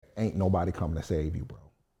ain't nobody coming to save you, bro.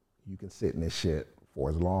 You can sit in this shit for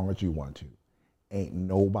as long as you want to. Ain't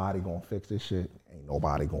nobody gonna fix this shit. Ain't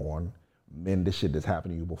nobody gonna mend the shit that's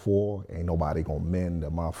happened to you before. Ain't nobody gonna mend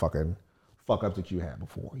the motherfucking fuck ups that you had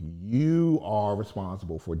before. You are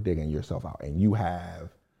responsible for digging yourself out, and you have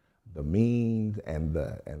the means and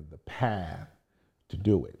the path to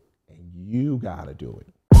do it, and you gotta do it.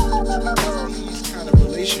 These kind of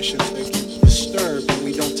relationships that get disturbed when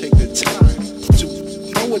we don't take the time to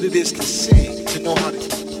know what it is to sing, to know how to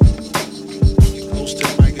get close to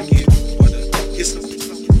the mic again, or to get some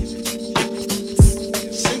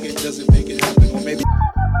singing doesn't make it happen, or maybe.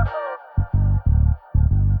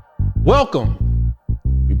 Welcome.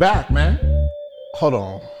 We back, man. Hold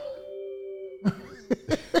on.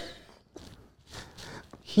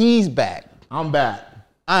 He's back. I'm back.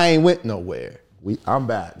 I ain't went nowhere. I'm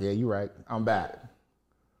back. Yeah, you right. I'm back.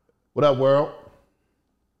 What up, world?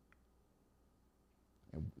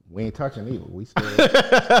 We ain't touching either.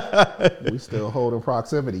 We still holding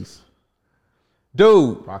proximities.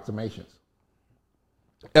 Dude, Approximations.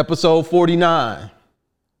 episode 49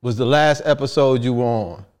 was the last episode you were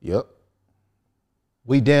on. Yep.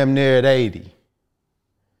 We damn near at 80.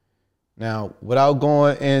 Now, without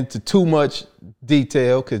going into too much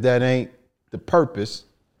detail, because that ain't the purpose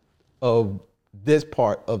of this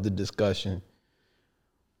part of the discussion,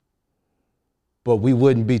 but we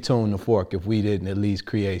wouldn't be tuning the fork if we didn't at least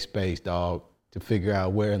create space, dog, to figure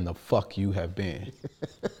out where in the fuck you have been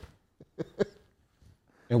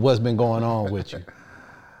and what's been going on with you.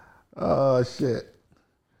 Oh, shit.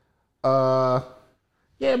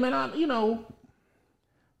 Yeah, man, I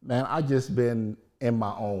just been in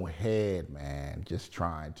my own head, man, just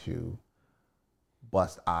trying to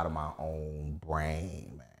bust out of my own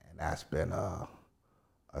brain, man. That's been a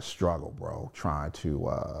struggle, bro. Trying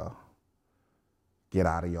to get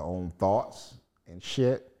out of your own thoughts and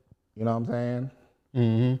shit. You know what I'm saying?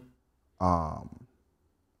 Mm-hmm.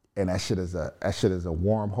 And that shit is a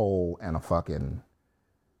wormhole and a fucking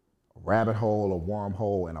rabbit hole, a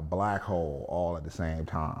wormhole, and a black hole all at the same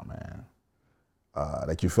time, man.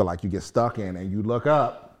 That you feel like you get stuck in, and you look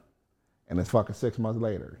up, and it's fucking 6 months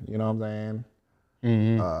later. You know what I'm saying?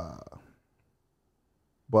 Mm-hmm.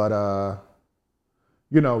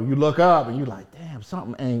 You look up and you like, damn,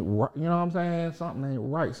 something ain't right. You know what I'm saying? Something ain't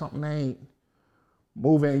right. Something ain't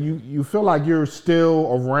moving. You feel like you're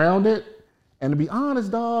still around it. And to be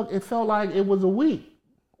honest, dog, it felt like it was a week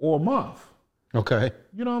or a month. Okay.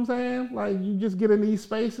 You know what I'm saying? Like, you just get in these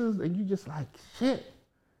spaces and you just like, shit.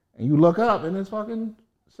 And you look up and it's fucking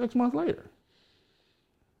 6 months later.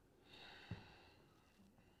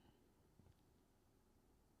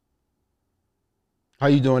 How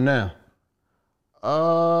you doing now?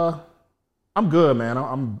 I'm good, man.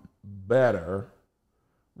 I'm better,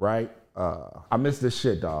 right? I miss this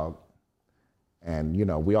shit, dog. And,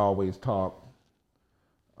 we always talk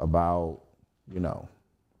about,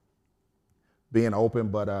 being open,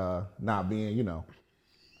 but not being, Yeah.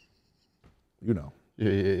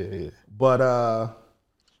 But, I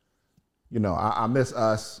miss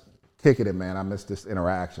us kicking it, man. I miss this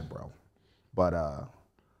interaction, bro. But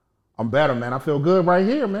I'm better, man. I feel good right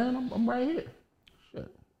here, man. I'm right here. Shit.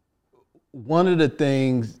 One of the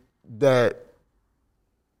things that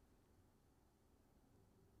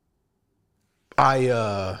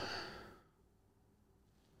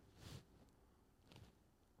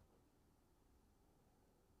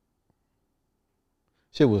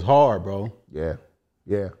shit was hard, bro. Yeah.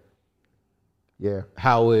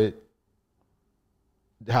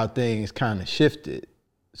 How things kind of shifted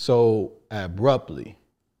so abruptly.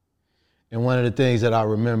 And one of the things that I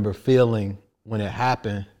remember feeling when it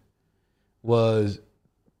happened was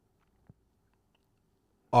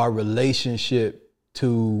our relationship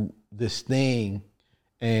to this thing,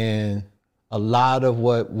 and a lot of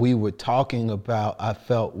what we were talking about, I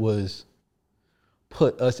felt was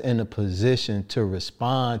put us in a position to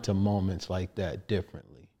respond to moments like that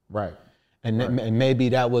differently. Right. And maybe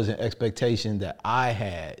that was an expectation that I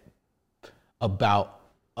had about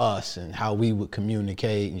us and how we would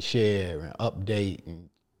communicate and share and update and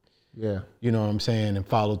you know what I'm saying, and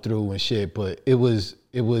follow through and shit. But it was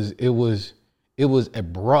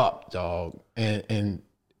abrupt, dog. And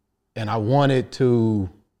I wanted to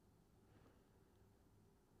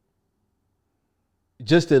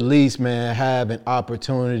just at least, man, have an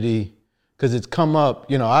opportunity, because it's come up,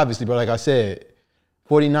 obviously, but like I said,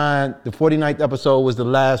 the 49th episode was the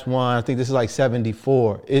last one. I think this is like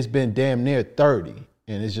 74. It's been damn near 30.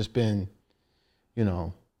 And it's just been,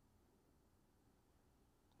 going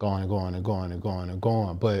and going and going and going and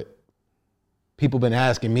going. But people been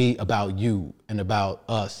asking me about you and about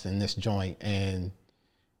us in this joint. And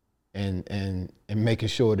and making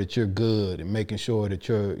sure that you're good and making sure that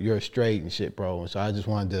you're straight and shit, bro. And so I just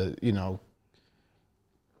wanted to, you know,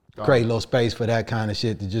 create a little space for that kind of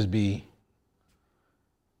shit to just be.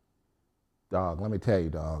 Dog, let me tell you,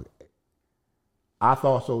 dog. I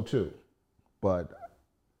thought so too. But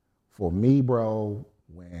for me, bro,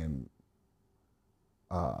 when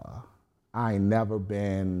I ain't never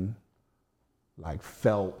been like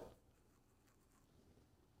felt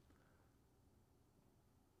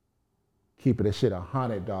keeping this shit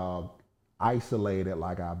 100, dog, isolated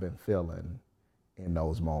like I've been feeling in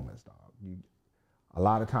those moments, dog. A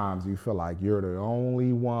lot of times you feel like you're the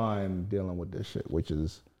only one dealing with this shit, which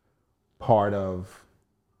is part of,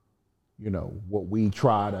 you know, what we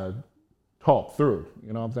try to talk through,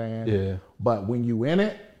 you know what I'm saying? Yeah. But when you in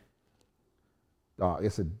it, dog,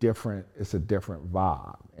 it's a different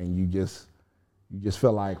vibe. And you just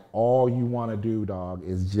feel like all you want to do, dog,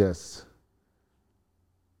 is just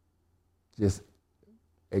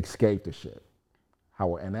escape the shit.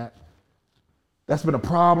 And that's been a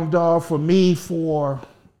problem, dog, for me for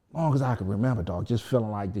long as I can remember, dog. Just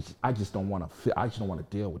feeling like this, I just don't want to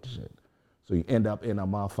deal with the shit. So you end up in a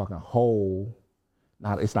motherfucking hole.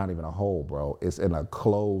 It's not even a hole, bro. It's in a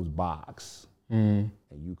closed box. And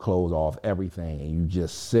you close off everything and you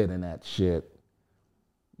just sit in that shit.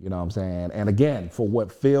 You know what I'm saying? And again, for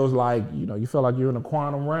what feels like, you know, you feel like you're in a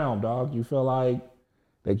quantum realm, dog. You feel like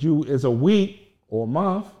that it's a week or a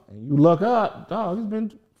month and you look up, dog, it's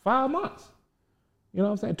been 5 months. You know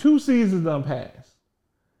what I'm saying? 2 seasons done passed.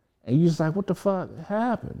 And you just like, what the fuck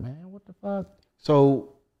happened, man? What the fuck?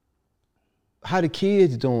 So how the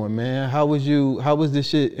kids doing, man? How was this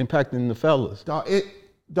shit impacting the fellas? Dog, I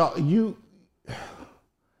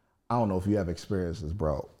don't know if you have experiences,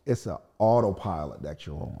 bro. It's an autopilot that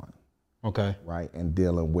you're on. Okay. Right? And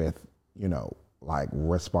dealing with, you know, like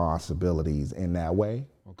responsibilities in that way.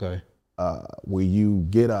 Okay. Where you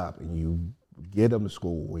get up and you get them to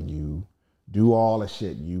school and you do all the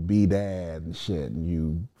shit. You be dad and shit, and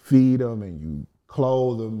you feed them and you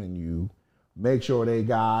clothe them and you make sure they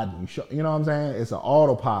got, and you know what I'm saying? It's an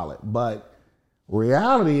autopilot. But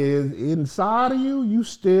reality is, inside of you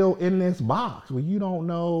still in this box where you don't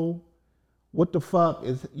know what the fuck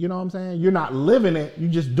is, you know what I'm saying? You're not living it,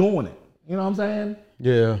 you're just doing it. You know what I'm saying?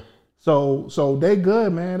 Yeah. So they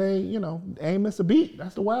good, man. They, you know, they ain't miss a beat.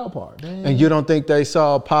 That's the wild part. And you don't think they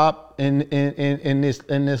saw Pop in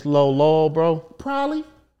this low lull, bro? Probably.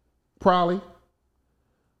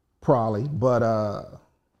 But I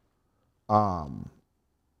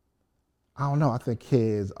don't know. I think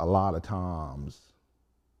kids a lot of times,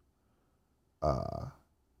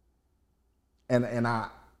 and I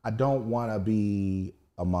don't want to be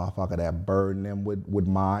a motherfucker that burden them with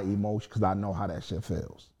my emotions, because I know how that shit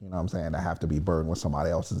feels. You know what I'm saying? I have to be burdened with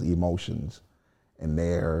somebody else's emotions and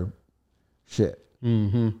their shit.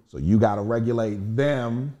 Mm-hmm. So you got to regulate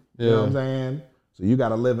them. You know what I'm saying? So you got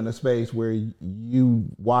to live in a space where you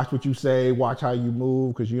watch what you say, watch how you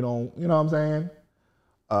move, because you don't, you know what I'm saying?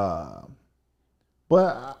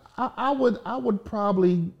 But I would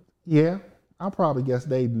probably, I probably guess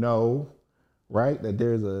they know, right, that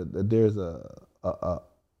there's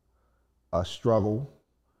a struggle.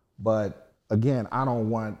 But again, I don't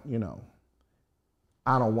want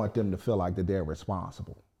them to feel like that they're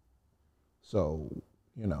responsible. So,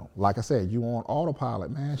 you know, like I said, you on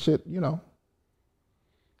autopilot, man. Shit, you know.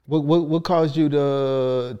 What caused you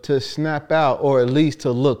to snap out, or at least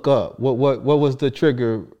to look up? What was the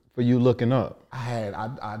trigger for you looking up?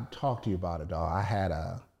 I talked to you about it, dog. I had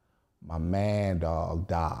my man, dog,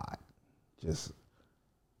 died. Just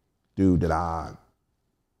dude that I,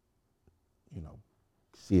 you know,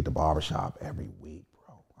 see at the barbershop every week,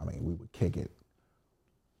 bro. I mean, we would kick it.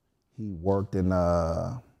 He worked in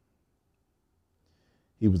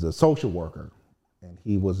he was a social worker, and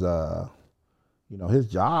he was you know, his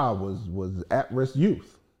job was at-risk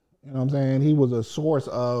youth. You know what I'm saying? He was a source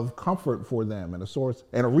of comfort for them and a source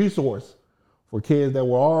and a resource for kids that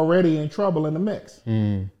were already in trouble in the mix.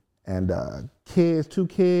 And 2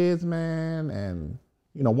 kids, man, and,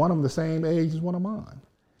 you know, one of them the same age as one of mine.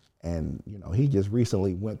 And, you know, he just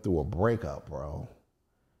recently went through a breakup, bro.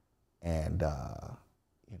 And,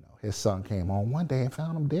 you know, his son came home one day and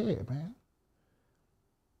found him dead, man.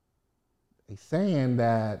 They saying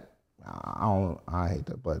that, I hate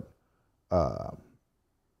that, but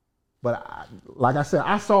like I said,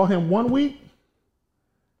 I saw him one week,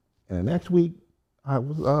 and the next week I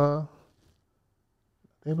was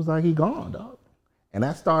it was like he gone, dog. And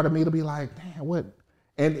that started me to be like, damn, what?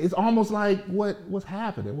 And it's almost like what's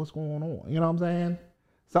happening, what's going on? You know what I'm saying?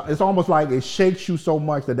 So it's almost like it shakes you so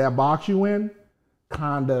much that box you in,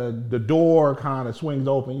 the door kind of swings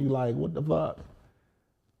open. You like, what the fuck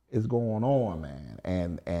is going on, man?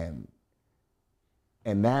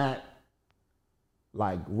 And that,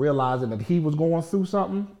 like, realizing that he was going through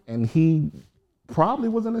something and he probably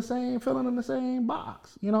was in the same, feeling in the same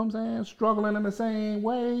box, you know what I'm saying? Struggling in the same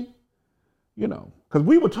way, you know, because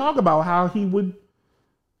we would talk about how he was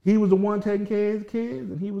the one taking care of his kids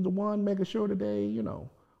and he was the one making sure that they, you know,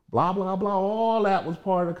 blah, blah, blah. All that was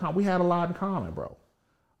part of the we had a lot in common, bro.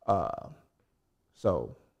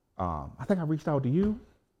 So I think I reached out to you.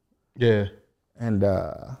 Yeah. And,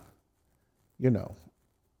 you know,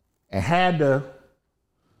 and had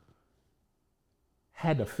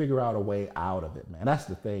to figure out a way out of it, man. That's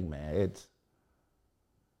the thing, man.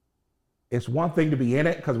 It's one thing to be in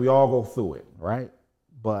it because we all go through it, right?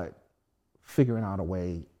 But figuring out a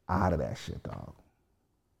way out of that shit, dog,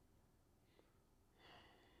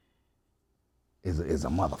 is a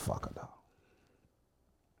motherfucker, dog.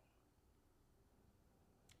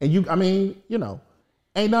 And I mean, you know,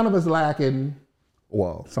 ain't none of us lacking,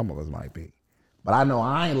 well, some of us might be, but I know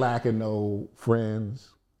I ain't lacking no friends,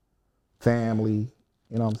 family,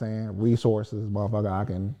 you know what I'm saying? Resources, motherfucker, I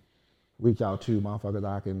can reach out to, motherfuckers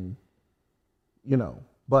I can, you know.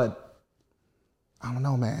 But I don't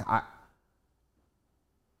know, man.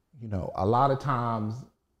 You know, a lot of times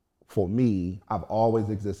for me, I've always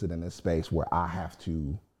existed in this space where I have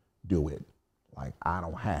to do it. Like, I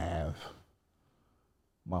don't have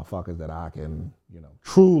motherfuckers that I can, you know,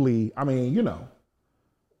 truly, I mean, you know,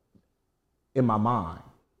 in my mind,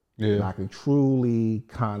 Yeah. I can truly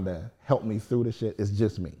kind of help me through the shit. It's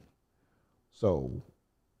just me. So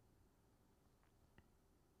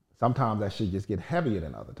sometimes that shit just get heavier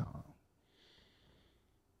than other times.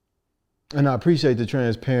 And I appreciate the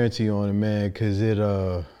transparency on it, man, because it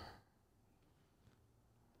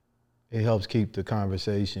helps keep the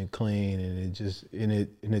conversation clean, and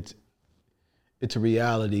it's a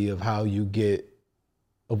reality of how you get,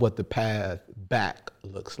 of what the path back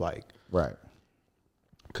looks like. Right.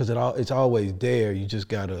 Because it's always there. You just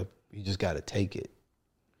gotta take it.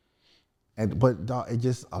 But dog, it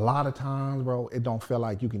just, a lot of times, bro, it don't feel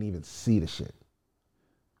like you can even see the shit.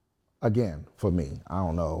 Again, for me, I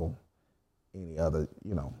don't know any other,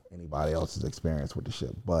 you know, anybody else's experience with the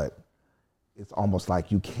shit, but it's almost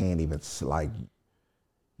like you can't even see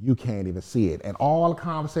it. And all the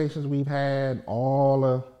conversations we've had, all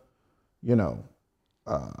the, you know,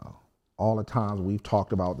 all the times we've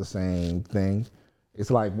talked about the same thing,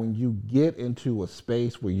 it's like when you get into a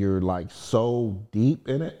space where you're like so deep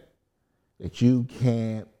in it that you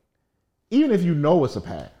can't, even if you know it's a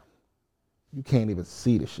path, you can't even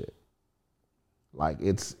see the shit. Like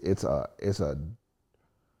it's a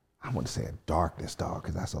I wouldn't say a darkness, dog,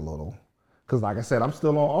 because that's a little, because like I said, I'm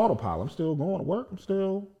still on autopilot. I'm still going to work. I'm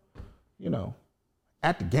still, you know,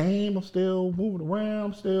 at the game. I'm still moving around.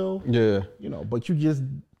 I'm still, Yeah. you know, but you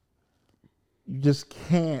just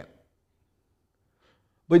can't.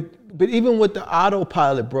 But even with the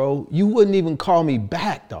autopilot, bro, you wouldn't even call me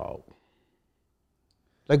back, dog.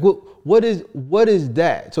 Like what is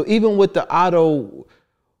that? So even with the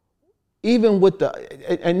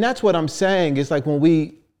and that's what I'm saying. It's like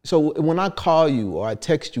when I call you or I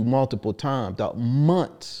text you multiple times, dog,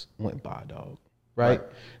 months went by, dog. Right?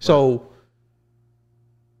 So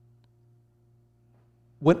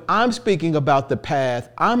when I'm speaking about the path,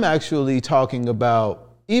 I'm actually talking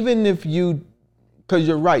about, even if you, because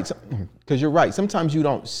you're right. Sometimes you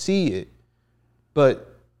don't see it,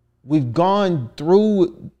 but we've gone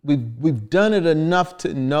through, we've done it enough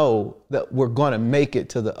to know that we're going to make it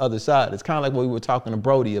to the other side. It's kind of like what we were talking to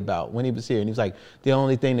Brody about when he was here, and he was like, the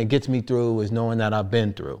only thing that gets me through is knowing that I've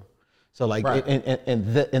been through. So like, Right. and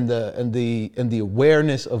the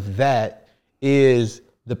awareness of that is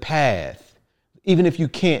the path. Even if you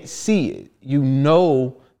can't see it, you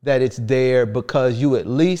know that it's there because you at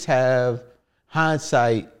least have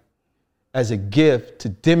hindsight as a gift to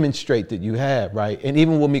demonstrate that you have, right? And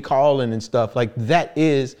even with me calling and stuff, like that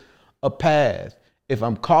is a path. If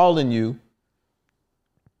I'm calling you,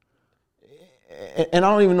 and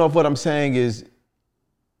I don't even know if what I'm saying is,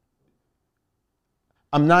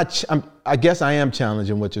 I guess I am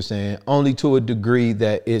challenging what you're saying, only to a degree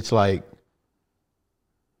that it's like,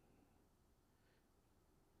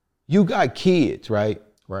 you got kids, right?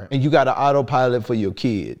 Right. And you got an autopilot for your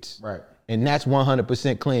kids. Right. And that's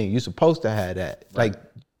 100% clean. You're supposed to have that. Right. Like,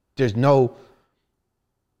 there's no.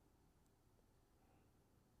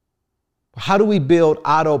 How do we build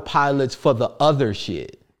autopilots for the other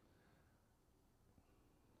shit?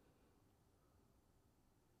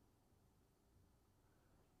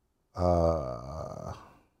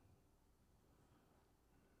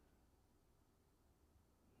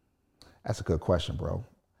 That's a good question, bro.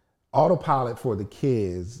 Autopilot for the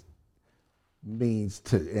kids means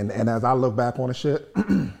to, and as I look back on the shit,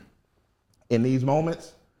 in these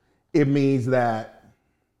moments, it means that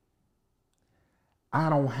I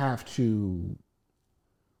don't have to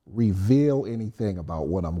reveal anything about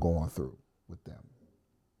what I'm going through with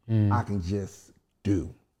them. I can just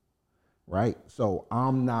do, right? So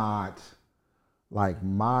I'm not like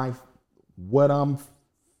what I'm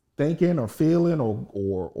thinking or feeling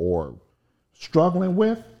or struggling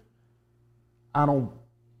with, I don't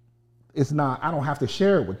have to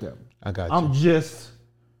share it with them. I got you. I'm just,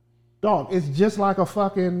 dog, it's just like a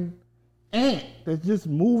fucking ant that's just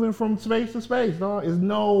moving from space to space, dog.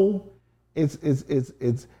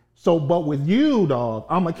 It's so, but with you, dog,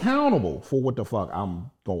 I'm accountable for what the fuck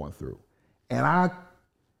I'm going through. And I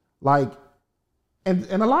like, and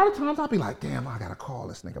a lot of times I'll be like, damn, I gotta call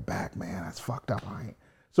this nigga back, man. That's fucked up.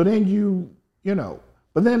 So then you know,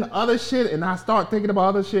 but then other shit, and I start thinking about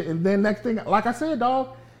other shit, and then next thing, like I said, dog,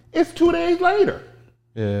 it's 2 days later.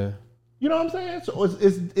 Yeah. You know what I'm saying? So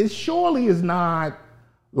it surely is not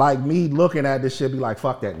like me looking at this shit, be like,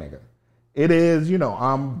 fuck that nigga. It is, you know,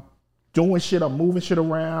 I'm doing shit, I'm moving shit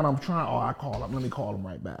around, I'm trying, I call him, let me call him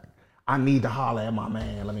right back. I need to holler at my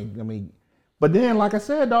man, let me. But then, like I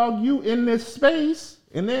said, dog, you in this space,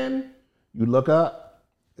 and then you look up,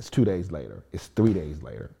 it's 2 days later, it's 3 days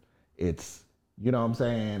later. It's, you know what I'm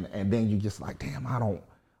saying? And then you just like, damn, I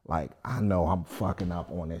know I'm fucking up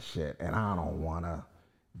on this shit, and I don't want to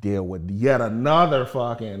deal with yet another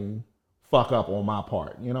fucking fuck up on my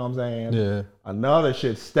part. You know what I'm saying? Yeah. Another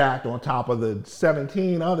shit stacked on top of the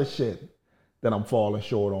 17 other shit that I'm falling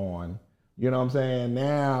short on. You know what I'm saying?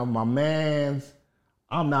 Now my man's,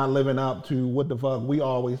 I'm not living up to what the fuck we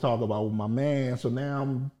always talk about with my man. So now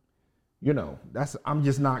I'm, you know, I'm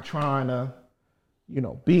just not trying to, you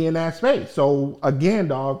know, be in that space. So again,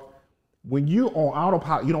 dog, when you on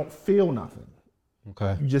autopilot, you don't feel nothing.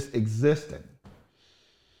 Okay. You just existing.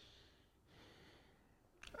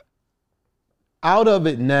 Out of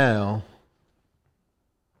it now,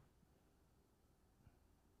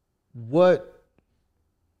 what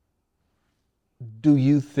do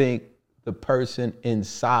you think the person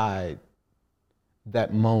inside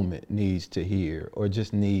that moment needs to hear, or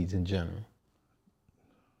just needs in general?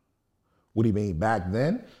 What do you mean, back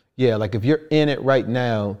then? Yeah, like if you're in it right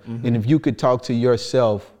now, and if you could talk to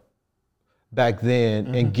yourself back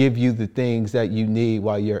then and give you the things that you need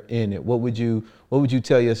while you're in it, what would you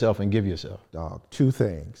tell yourself and give yourself? Dog, two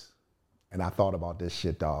things. And I thought about this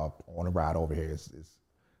shit, dog, on the ride over here. It's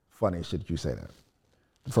funny as shit that you say that.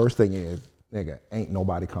 The first thing is, nigga, ain't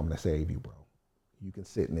nobody coming to save you, bro. You can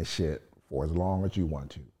sit in this shit for as long as you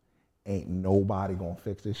want to. Ain't nobody gonna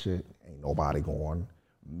fix this shit. Ain't nobody gonna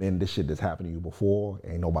mend the shit that's happened to you before.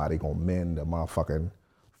 Ain't nobody gonna mend the motherfucking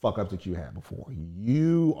fuck ups that you had before.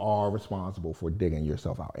 You are responsible for digging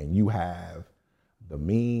yourself out, and you have the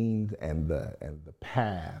means and the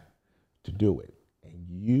path to do it, and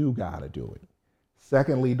you gotta do it.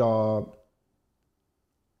 Secondly, dog,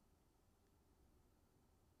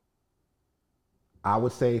 I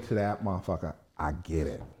would say to that motherfucker, I get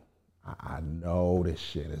it. I know this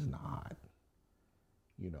shit is not,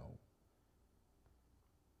 you know,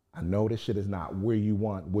 I know this shit is not where you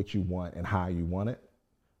want, what you want, and how you want it,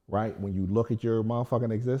 right? When you look at your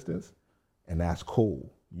motherfucking existence, and that's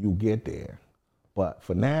cool. You get there. But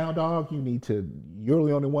for now, dog, you're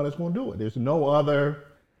the only one that's gonna do it. There's nobody's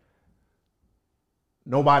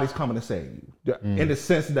coming to save you. In the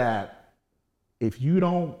sense that if you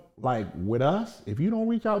don't, like with us, if you don't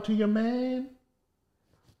reach out to your man,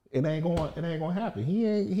 it ain't gonna happen. He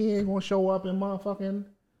ain't gonna show up in motherfucking,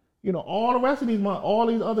 you know, all the rest of all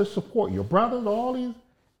these other support, your brothers, all these,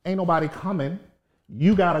 ain't nobody coming.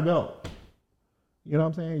 You gotta go. You know what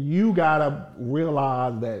I'm saying? You gotta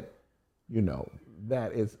realize that, you know,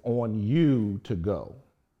 that it's on you to go.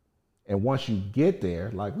 And once you get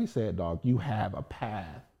there, like we said, dog, you have a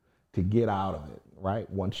path to get out of it, right?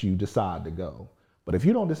 Once you decide to go. But if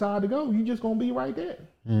you don't decide to go, you just gonna be right there.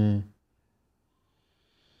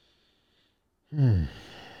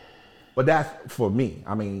 But that's for me.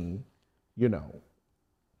 I mean, you know,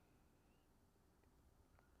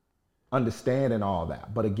 understanding all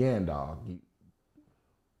that. But again, dog,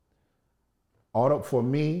 for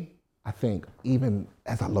me, I think even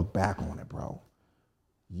as I look back on it, bro,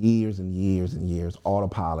 years and years and years,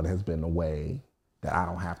 autopilot has been the way that I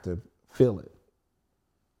don't have to feel it.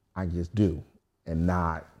 I just do. And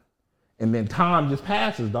then time just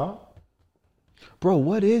passes, dog. Bro,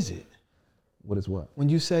 what is it? What is what? When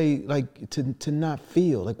you say like to not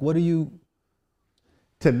feel, like what are you?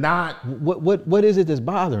 To not. What is it that's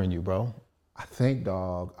bothering you, bro? I think,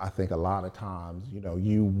 dog, I think a lot of times,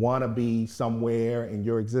 you want to be somewhere in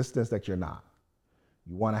your existence that you're not.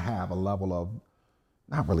 You want to have a level of,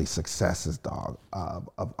 not really successes, dog, of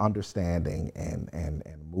understanding and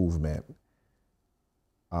movement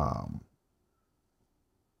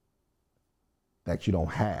that you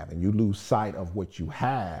don't have. And you lose sight of what you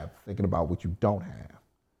have, thinking about what you don't have.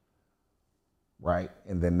 Right?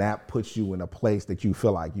 And then that puts you in a place that you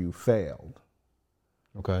feel like you failed.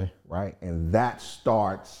 Okay. Right? And that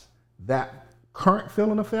current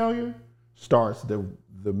feeling of failure starts the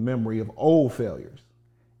memory of old failures.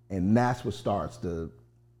 And that's what starts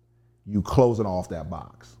you closing off that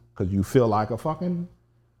box. Because you feel like a fucking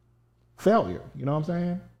failure. You know what I'm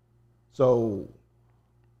saying? So,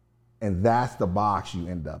 and that's the box you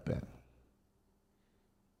end up in.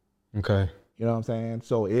 Okay. You know what I'm saying?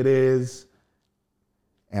 So it is,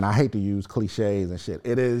 and I hate to use cliches and shit.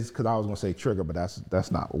 It is, because I was going to say trigger, but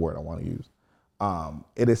that's not the word I want to use.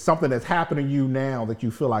 It is something that's happening to you now that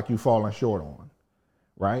you feel like you've fallen short on,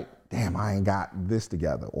 right? Damn, I ain't got this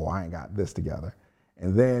together, or I ain't got this together.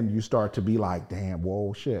 And then you start to be like, damn,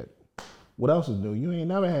 whoa, shit. What else is new? You ain't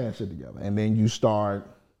never had shit together. And then you start,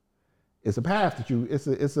 it's a path that it's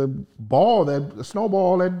a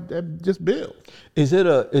snowball that just builds. Is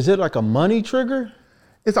it like a money trigger?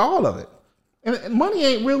 It's all of it. And money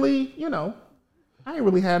ain't really, I ain't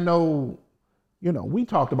really had no, we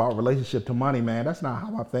talked about relationship to money, man. That's not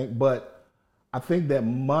how I think. But I think that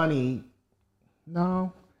money,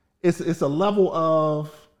 no, it's a level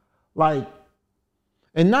of like.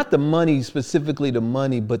 And not the money, specifically the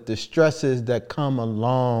money, but the stresses that come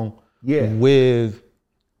along with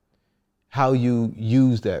how you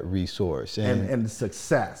use that resource. And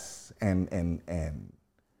success and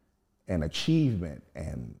achievement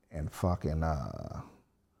and fucking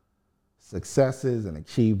successes and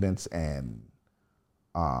achievements and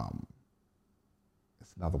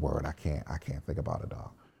it's another word I can't think about it,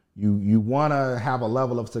 dog. You want to have a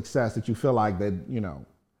level of success that you feel like that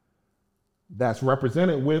that's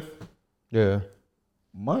represented with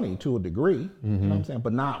money to a degree. You know what I'm saying?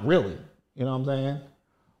 But not really. You know what I'm saying?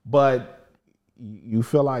 But you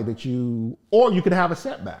feel like that or you could have a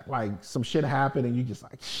setback, like some shit happened and you just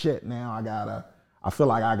like, shit, now I feel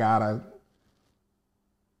like I gotta,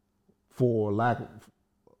 for lack of,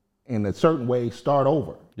 in a certain way, start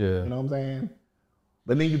over. Yeah. You know what I'm saying?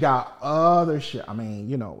 But then you got other shit. I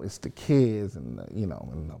mean, it's the kids and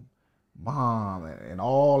and the mom and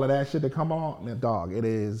all of that shit that come on. And dog, it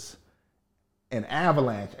is an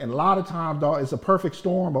avalanche. And a lot of times, dog, it's a perfect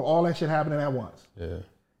storm of all that shit happening at once. Yeah.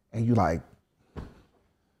 And you like,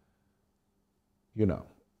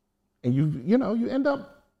 and you end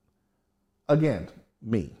up, again,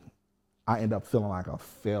 I end up feeling like a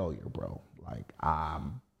failure, bro. Like I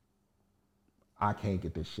can't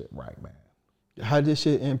get this shit right, man. How did this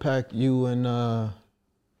shit impact you and the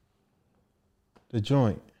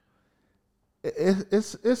joint?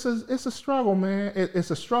 It's a struggle, man.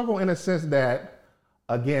 It's a struggle in a sense that,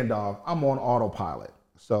 again, dog, I'm on autopilot.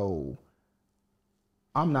 So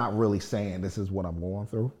I'm not really saying this is what I'm going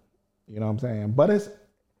through. You know what I'm saying? But it's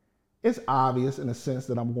obvious in a sense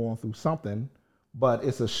that I'm going through something, but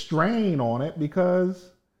it's a strain on it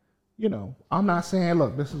because, I'm not saying,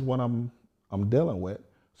 look, this is what I'm dealing with.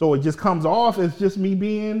 So it just comes off as just me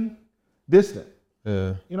being distant.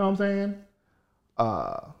 Yeah. You know what I'm saying?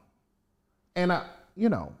 And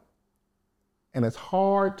and it's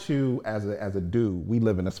hard to, as a dude, we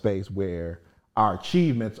live in a space where our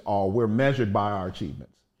achievements we're measured by our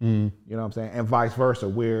achievements. You know what I'm saying? And vice versa.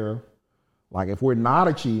 We're like, if we're not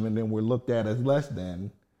achieving, then we're looked at as less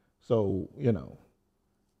than. So,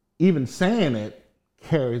 even saying it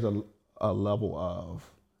carries a level of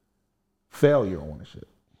failure ownership.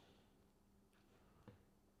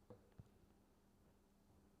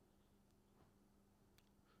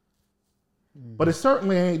 But it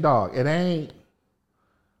certainly ain't, dog. It ain't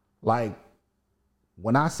like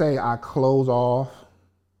when I say I close off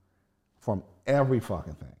from every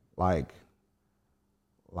fucking thing, like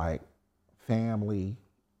family,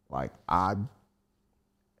 like not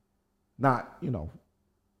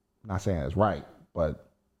saying it's right, but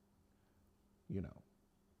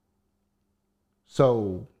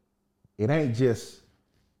so it ain't just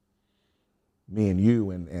me and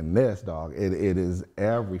you and this, dog. It is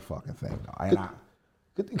every fucking thing, dog.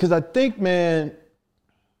 Because I think, man,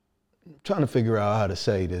 I'm trying to figure out how to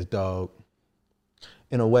say this, dog,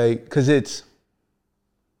 in a way, because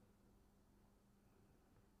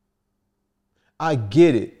I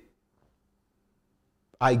get it.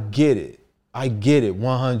 I get it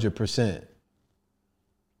 100%.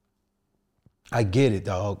 I get it,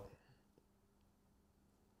 dog.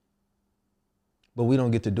 but we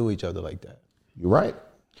don't get to do each other like that. You're right.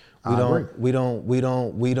 We don't.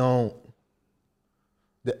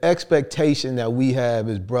 The expectation that we have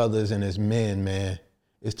as brothers and as men, man,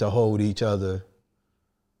 is to hold each other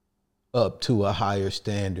up to a higher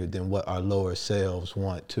standard than what our lower selves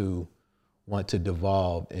want to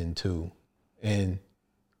devolve into. And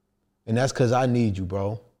that's because I need you,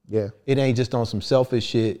 bro. Yeah. It ain't just on some selfish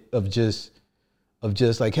shit of just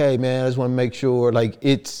like, hey man, I just want to make sure, like,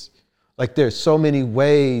 it's like there's so many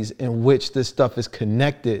ways in which this stuff is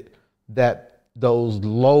connected that those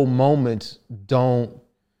low moments don't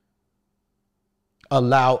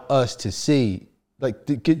allow us to see. Like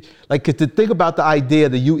to think about the idea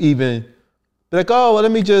that you even be like, oh, well,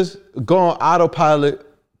 let me just go on autopilot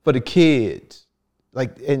for the kids.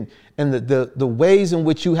 Like, and the ways in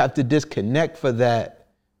which you have to disconnect for that.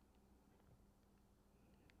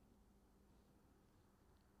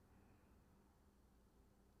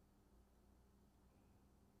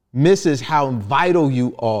 Misses how vital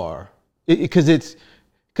you are. Because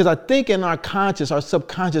I think in our conscious, our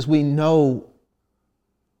subconscious, we know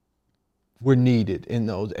we're needed in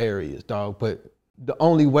those areas, dog. But the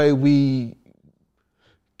only way we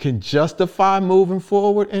can justify moving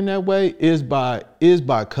forward in that way is by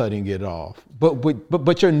cutting it off.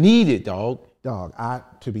 But you're needed, dog. Dog,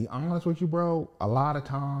 to be honest with you, bro, a lot of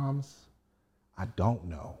times I don't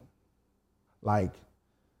know. Like,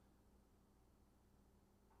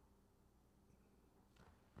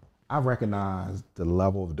 I recognize the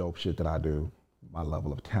level of dope shit that I do, my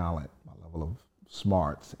level of talent, my level of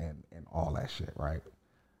smarts and all that shit, right?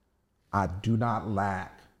 I do not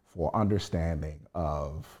lack for understanding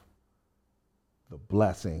of the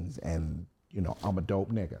blessings and, you know, I'm a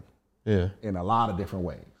dope nigga. Yeah. In a lot of different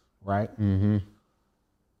ways, right? Mm-hmm.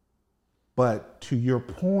 But to your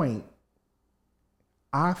point,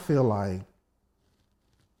 I feel like,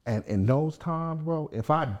 and in those times, bro, if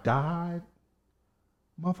I died,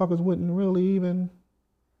 motherfuckers wouldn't really even,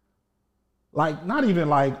 like, not even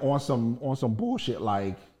like on some bullshit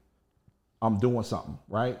like I'm doing something,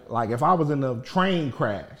 right? Like if I was in a train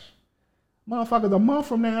crash, motherfuckers a month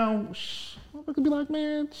from now, motherfuckers be like,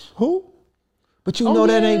 man, who? But you know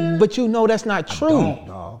that ain't. But you know that's not true. I don't,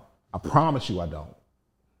 dog. I promise you, I don't.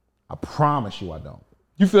 I promise you, I don't.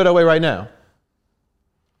 You feel that way right now?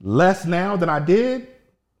 Less now than I did.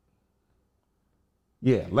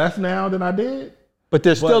 Yeah, less now than I did. But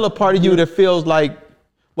there's still a part of you that feels like,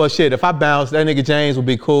 well, shit, if I bounce, that nigga James would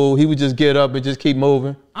be cool. He would just get up and just keep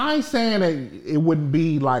moving. I ain't saying that it wouldn't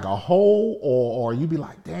be like a hole or you'd be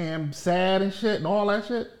like, damn, sad and shit and all that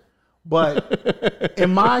shit. But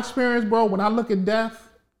in my experience, bro, when I look at death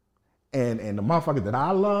and the motherfuckers that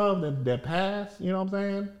I love that passed, you know what I'm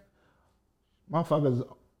saying? Motherfuckers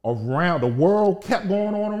around, the world kept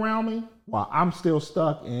going on around me while I'm still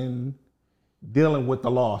stuck in dealing with the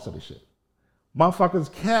loss of the shit. Motherfuckers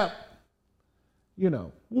kept, you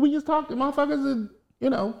know, we just talked to motherfuckers, you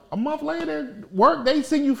know, a month later, work, they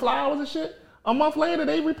send you flowers and shit. A month later,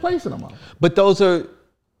 they replacing them. But there's a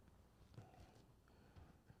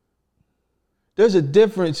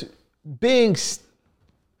difference.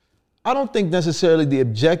 I don't think necessarily the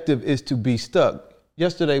objective is to be stuck.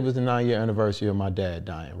 Yesterday was the 9-year anniversary of my dad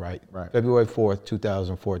dying, right? Right. February 4th,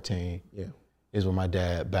 2014 Yeah. is when my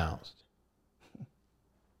dad bounced.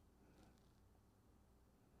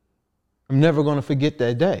 I'm never going to forget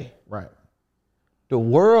that day. Right. The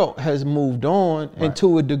world has moved on, and Right.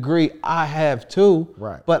 to a degree, I have too.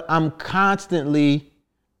 Right. But I'm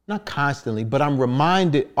not constantly, but I'm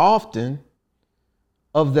reminded often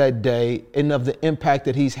of that day and of the impact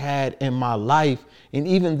that he's had in my life. And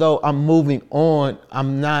even though I'm moving on,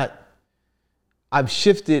 I've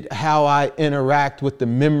shifted how I interact with the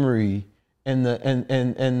memory and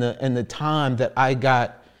the time that I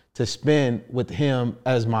got to spend with him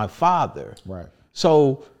as my father. Right.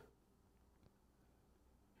 So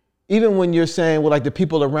even when you're saying, well, like the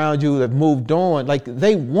people around you that moved on, like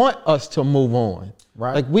they want us to move on.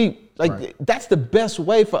 Right. Right. That's the best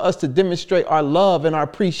way for us to demonstrate our love and our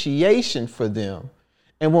appreciation for them.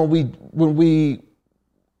 And when we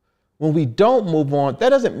don't move on, that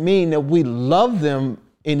doesn't mean that we love them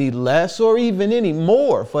any less or even any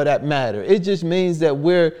more for that matter. It just means that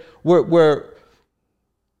we're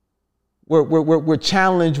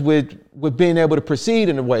challenged with being able to proceed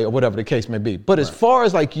in a way or whatever the case may be. But as far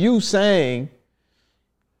as like you saying,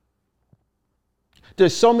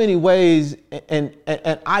 there's so many ways, and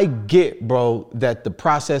I get, bro, that the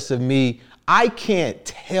process of me, I can't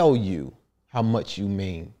tell you how much you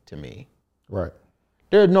mean to me. Right.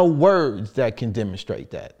 There are no words that can demonstrate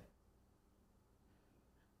that.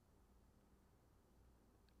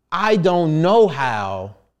 I don't know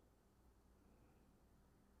how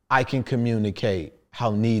I can communicate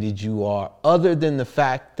how needed you are, other than the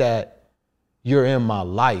fact that you're in my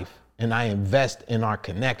life and I invest in our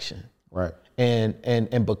connection. Right.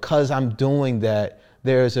 And because I'm doing that,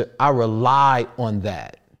 I rely on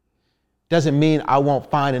that. Doesn't mean I won't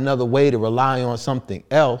find another way to rely on something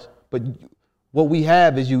else, but what we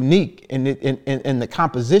have is unique, and the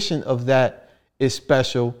composition of that is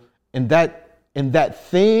special, and that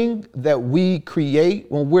thing that we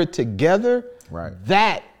create when we're together, Right.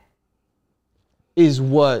 that is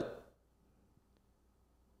what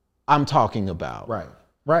I'm talking about. Right.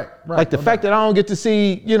 Like the fact that I don't get to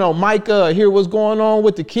see, Micah, hear what's going on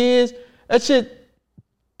with the kids, that shit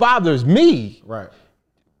bothers me. Right.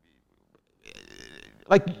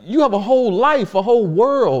 Like, you have a whole life, a whole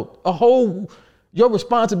world, your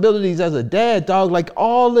responsibilities as a dad, dog, like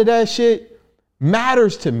all of that shit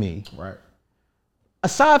matters to me. Right.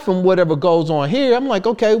 Aside from whatever goes on here, I'm like,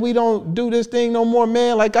 okay, we don't do this thing no more,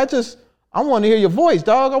 man. Like, I want to hear your voice,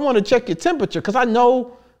 dog. I want to check your temperature, because I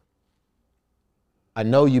know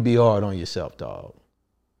you be hard on yourself, dog.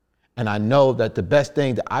 And I know that the best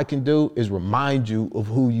thing that I can do is remind you of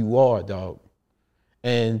who you are, dog.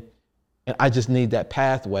 And I just need that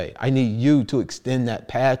pathway. I need you to extend that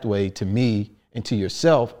pathway to me and to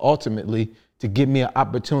yourself, ultimately, to give me an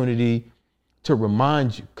opportunity to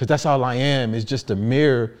remind you. Because that's all I am, is just a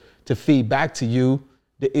mirror to feed back to you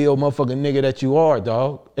the ill motherfucking nigga that you are,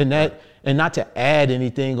 dog. And not to add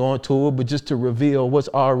anything onto it, but just to reveal what's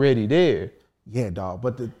already there. Yeah, dog.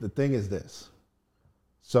 But the thing is this.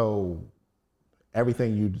 So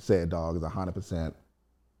everything you said, dog, is 100%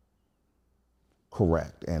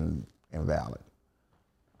 correct and valid.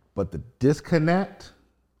 But the disconnect,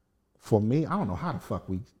 for me, I don't know how the fuck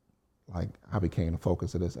I became the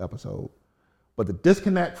focus of this episode. But the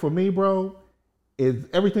disconnect for me, bro, is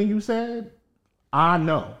everything you said, I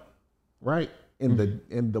know, right?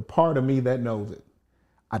 In the part of me that knows it,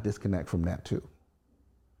 I disconnect from that too.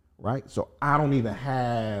 Right? So I don't even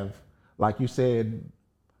have, like you said,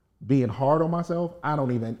 being hard on myself,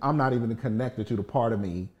 I'm not even connected to the part of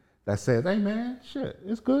me that says, hey man, shit,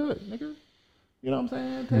 it's good, nigga. You know what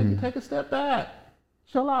I'm saying? Take a step back.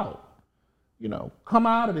 Chill out. Come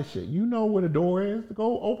out of this shit. You know where the door is.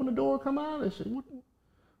 Go open the door, come out of this shit.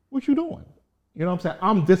 What you doing? You know what I'm saying?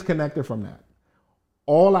 I'm disconnected from that.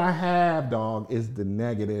 All I have, dog, is the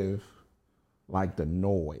negative, like the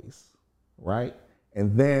noise, right?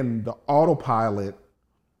 And then the autopilot,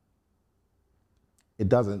 it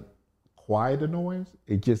doesn't quiet the noise.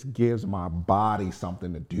 It just gives my body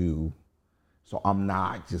something to do. So I'm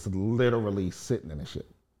not just literally sitting in the shit.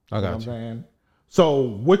 I got you. Know what I'm saying? So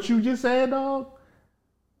what you just said, dog,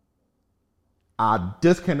 I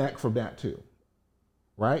disconnect from that too.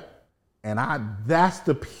 Right? And that's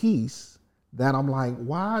the piece that I'm like,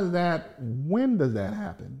 why is that? When does that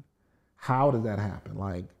happen? How does that happen?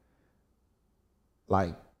 Like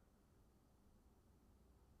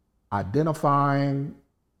identifying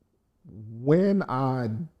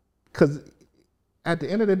because at the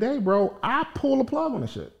end of the day, bro, I pull the plug on the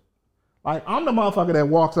shit. Like, I'm the motherfucker that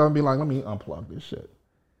walks up and be like, let me unplug this shit.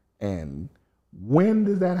 And when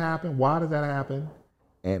does that happen? Why does that happen?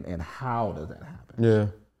 And how does that happen? Yeah.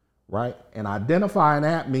 Right? And identifying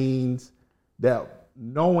that means that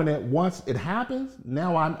knowing that once it happens,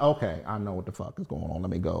 now I know what the fuck is going on. Let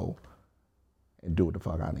me go and do what the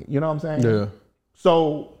fuck I need. You know what I'm saying? Yeah.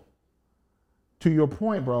 So, to your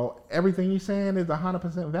point, bro, everything you're saying is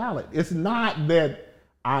 100% valid. It's not that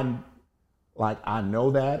I know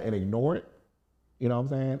that and ignore it. You know what I'm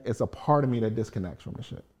saying? It's a part of me that disconnects from the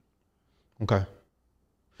shit. Okay.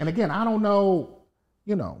 And again, I don't know,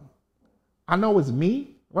 I know it's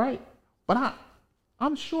me, right? But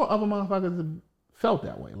I'm sure other motherfuckers have felt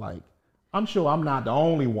that way. Like, I'm sure I'm not the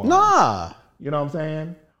only one. Nah. You know what I'm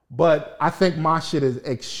saying? But I think my shit is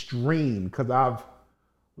extreme because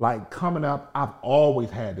coming up, I've always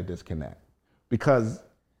had to disconnect because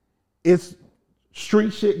it's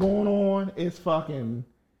street shit going on. It's fucking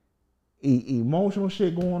emotional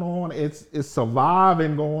shit going on. It's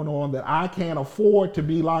surviving going on that I can't afford to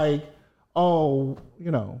be like, oh,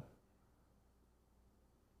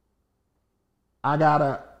 I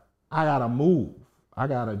gotta move. I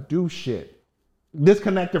gotta do shit.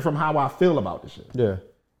 Disconnected from how I feel about the shit. Yeah.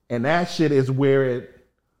 And that shit is where it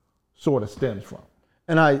sort of stems from.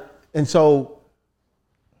 And so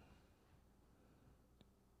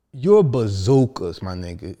your bazookas, my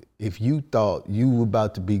nigga, if you thought you were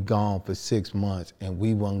about to be gone for 6 months and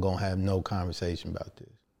we wasn't gonna have no conversation about this.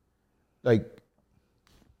 Like,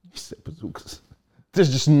 You said bazookas.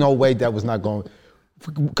 there's just no way that was not going,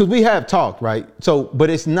 because we have talked, right? So, but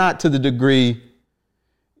it's not to the degree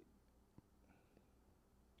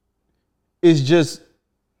it's just,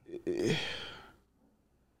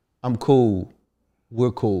 I'm cool.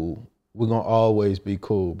 We're cool. We're gonna always be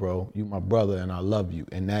cool, bro. You my brother and I love you.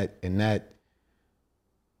 And that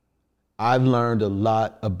I've learned a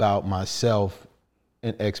lot about myself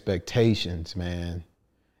and expectations, man,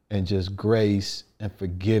 and just grace and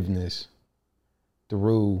forgiveness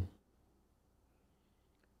through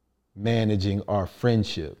managing our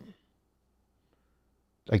friendship.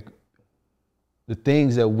 Like the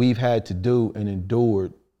things that we've had to do and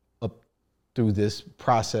endured up through this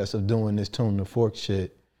process of doing this Tune the Fork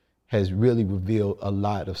shit has really revealed a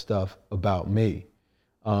lot of stuff about me,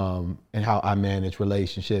 and how I manage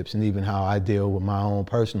relationships and even how I deal with my own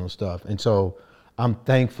personal stuff. And so I'm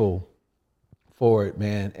thankful for it,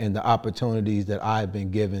 man, and the opportunities that I've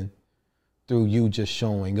been given through you just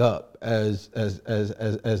showing up as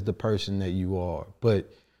the person that you are. But,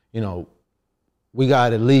 you know, we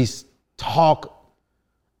gotta at least talk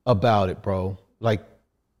about it, bro. Like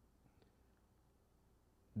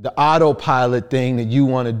the autopilot thing that you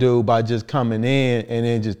want to do by just coming in and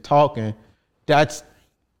then just talking, that's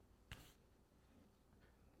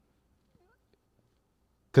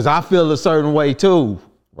because I feel a certain way too.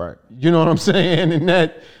 Right. You know what I'm saying? And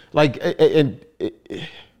that, like, we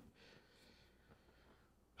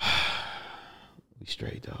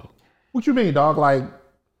straight, dog. What you mean, dog?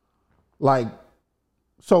 Like,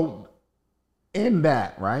 so in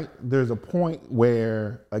that, right, there's a point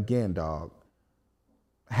where, again, dog,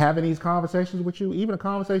 having these conversations with you, even the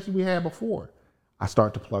conversations we had before, I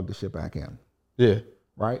start to plug the shit back in. Yeah.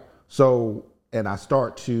 Right? So, and I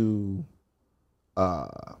start to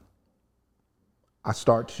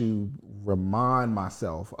remind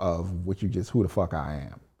myself of who the fuck I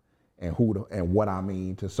am and and what I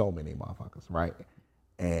mean to so many motherfuckers, right?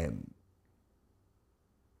 And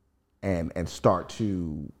start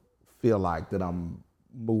to feel like that I'm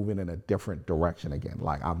moving in a different direction again.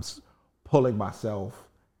 Like I'm pulling myself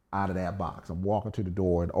out of that box. I'm walking to the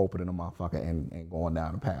door and opening the motherfucker and going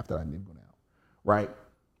down the path that I need to go down, right?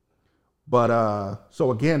 But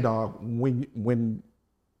so again, dog, when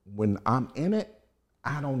I'm in it,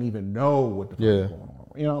 I don't even know what the fuck is going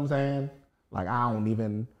on. You know what I'm saying? Like I don't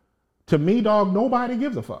even. To me, dog, nobody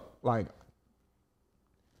gives a fuck. Like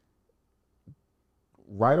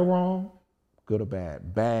right or wrong, good or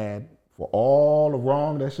bad, bad for all the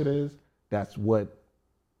wrong that shit is. That's what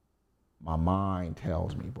my mind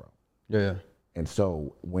tells me, bro. Yeah. And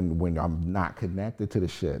so when I'm not connected to the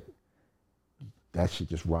shit, that shit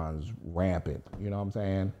just runs rampant. You know what I'm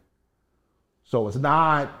saying? So it's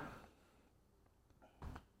not,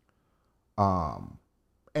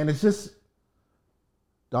 and it's just,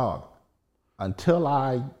 dog, until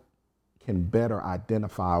I can better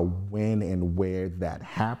identify when and where that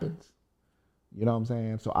happens, you know what I'm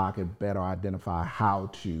saying? So I can better identify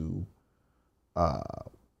how to,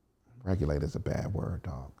 regulate is a bad word,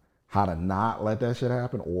 dog. How to not let that shit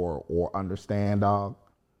happen or understand, dog.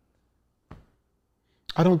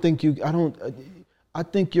 I think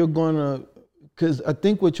you're gonna, because I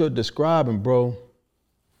think what you're describing, bro,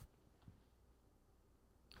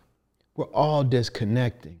 we're all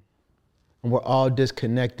disconnecting. And we're all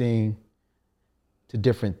disconnecting to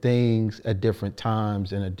different things at different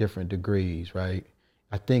times and at different degrees, right?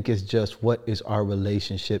 I think it's just what is our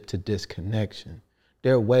relationship to disconnection.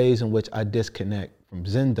 There are ways in which I disconnect from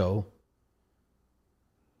Zendo,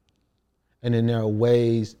 and then there are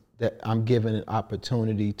ways that I'm given an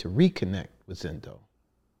opportunity to reconnect with Zendo.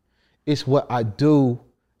 It's what I do,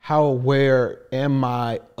 how aware am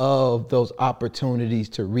I of those opportunities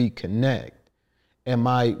to reconnect? And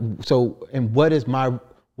what is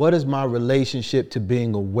my relationship to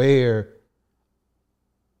being aware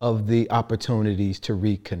of the opportunities to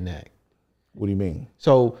reconnect? What do you mean?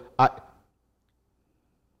 So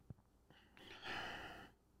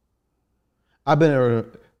I've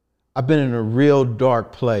been in a real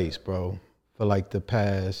dark place, bro, for like the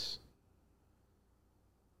past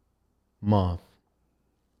month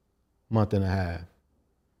and a half.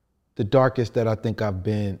 The darkest that I think I've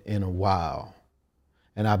been in a while.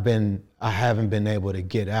 And I haven't been able to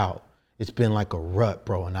get out. It's been like a rut,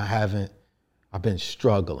 bro, and I've been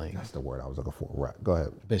struggling. That's the word I was looking for, rut. Go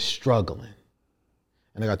ahead. Been struggling.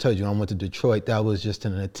 And like I told you, when I went to Detroit, that was just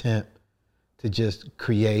an attempt to just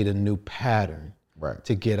create a new pattern, right,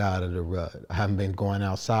 to get out of the rut. I haven't been going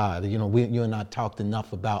outside. You know, you and I talked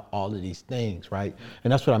enough about all of these things, right?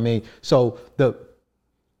 And that's what I mean. So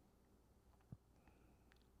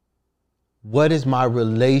what is my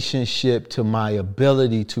relationship to my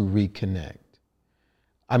ability to reconnect?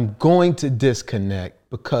 I'm going to disconnect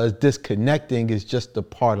because disconnecting is just a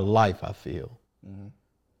part of life, I feel. Mm-hmm.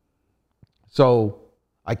 So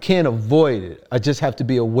I can't avoid it. I just have to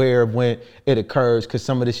be aware of when it occurs, because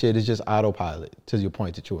some of the shit is just autopilot, to your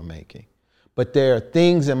point that you were making. But there are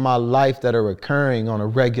things in my life that are occurring on a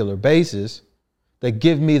regular basis that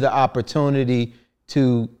give me the opportunity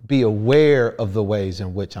to be aware of the ways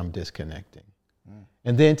in which I'm disconnecting.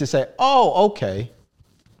 And then to say, oh, okay.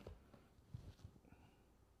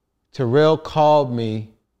 Terrell called me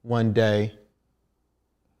one day.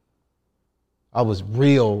 I was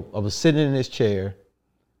sitting in his chair.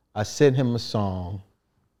 I sent him a song,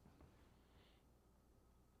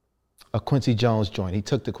 a Quincy Jones joint. He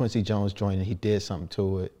took the Quincy Jones joint and he did something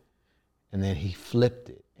to it. And then he flipped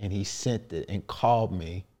it and he sent it and called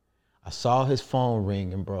me. I saw his phone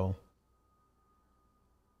ringing, bro.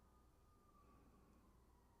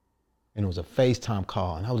 And it was a FaceTime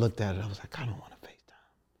call. And I looked at it. I was like, I don't want to FaceTime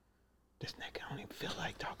this nigga. I don't even feel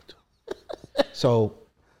like talking to him. So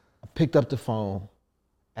I picked up the phone.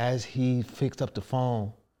 As he picked up the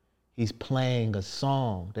phone, he's playing a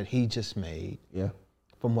song that he just made. Yeah.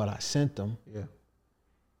 From what I sent him. Yeah.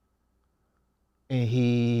 And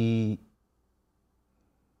he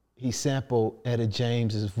sampled Etta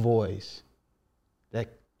James's voice. And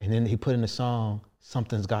then he put in the song,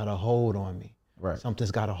 Something's Got a Hold on Me. Right. Something's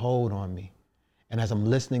got a hold on me. And as I'm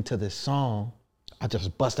listening to this song, I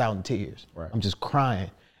just bust out in tears. Right. I'm just crying.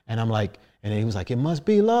 And I'm like, and he was like, it must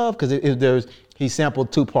be love. Because he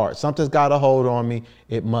sampled two parts. Something's got a hold on me.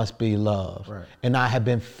 It must be love. Right. And I have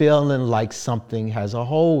been feeling like something has a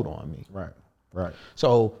hold on me. Right. Right.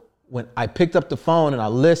 So when I picked up the phone and I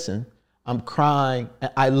listened, I'm crying.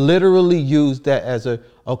 And I literally used that as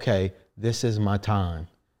okay, this is my time.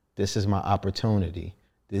 This is my opportunity.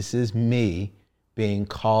 This is me being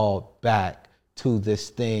called back to this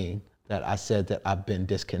thing that I said that I've been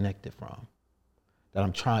disconnected from, that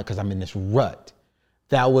I'm trying, because I'm in this rut.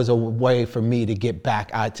 That was a way for me to get back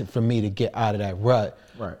out, for me to get out of that rut.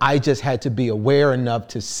 Right. I just had to be aware enough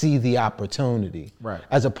to see the opportunity, right,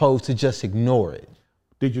 as opposed to just ignore it.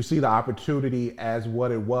 Did you see the opportunity as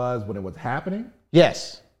what it was when it was happening?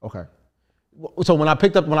 Yes. Okay. So when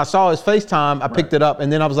I saw his FaceTime, I picked it up,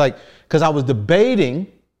 and then I was like, because I was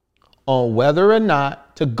debating on whether or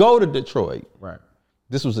not to go to Detroit. Right.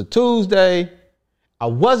 This was a Tuesday. I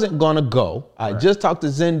wasn't gonna go. I just talked to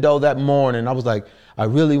Zendo that morning. I was like, I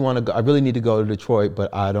really want to go. I really need to go to Detroit,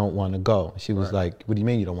 but I don't want to go. She was like, what do you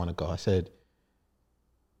mean you don't want to go? I said,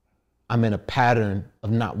 I'm in a pattern of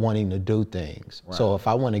not wanting to do things. Right. So if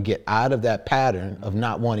I want to get out of that pattern of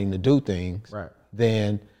not wanting to do things,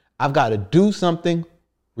 then I've got to do something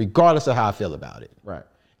regardless of how I feel about it. Right.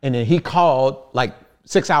 And then he called like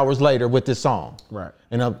 6 hours later with this song. Right.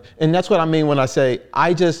 And that's what I mean when I say,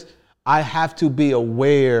 I have to be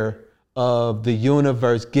aware of the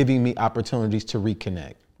universe giving me opportunities to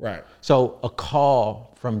reconnect. Right. So a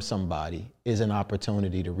call from somebody is an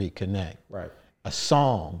opportunity to reconnect. Right. A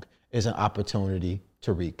song is an opportunity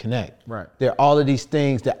to reconnect. Right. There are all of these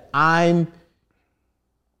things that I'm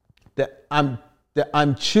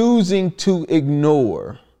choosing to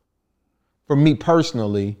ignore for me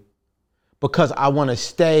personally, because I want to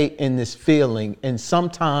stay in this feeling. And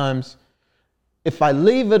sometimes if I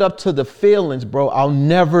leave it up to the feelings, bro, I'll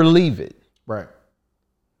never leave it. Right.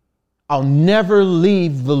 I'll never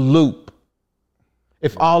leave the loop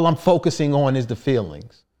if all I'm focusing on is the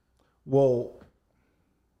feelings. Well,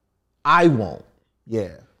 I won't.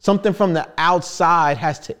 Yeah. Something from the outside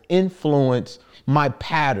has to influence my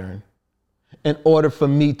pattern in order for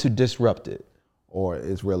me to disrupt it. Or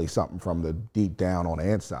it's really something from the deep down on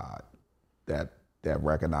the inside that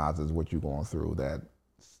recognizes what you're going through, that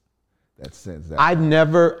sense that.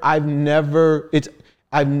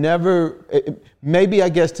 Maybe I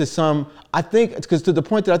guess to some, I think, because to the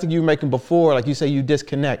point that I think you were making before, like you say you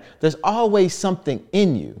disconnect, there's always something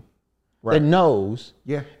in you that knows.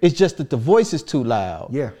 Yeah. It's just that the voice is too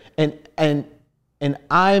loud. Yeah. And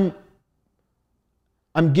I'm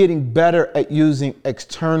getting better at using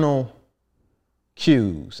external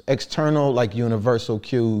cues, external like universal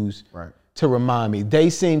cues to remind me. They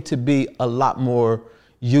seem to be a lot more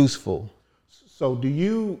useful. So do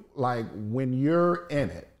you, like, when you're in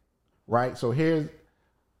it, right? So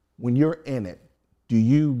when you're in it, do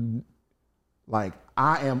you, like,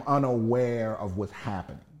 I am unaware of what's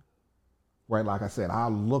happening, right? Like I said, I'll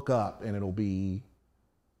look up and it'll be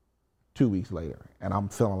 2 weeks later and I'm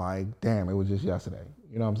feeling like, damn, it was just yesterday.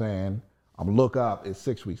 You know what I'm saying? I'm look up, it's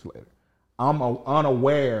 6 weeks later. I'm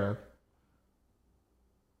unaware.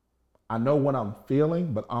 I know what I'm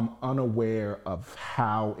feeling, but I'm unaware of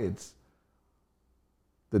how it's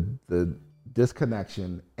the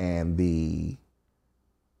disconnection and the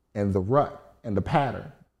rut and the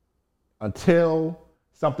pattern until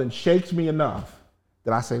something shakes me enough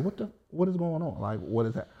that I say, what is going on? Like, what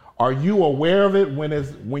is that? Are you aware of it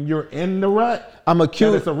when you're in the rut? I'm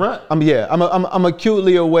acute. That it's a rut. I'm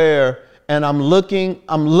acutely aware, and I'm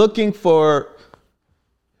looking for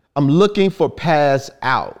paths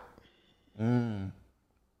out. I'm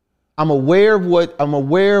aware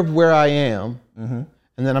of where I am, and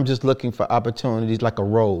then I'm just looking for opportunities like a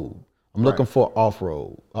road. I'm looking for an off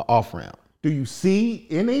ramp. Do you see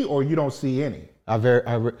any, or you don't see any?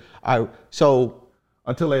 So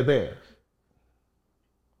until they're there.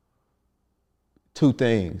 Two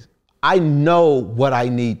things. I know what I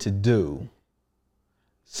need to do.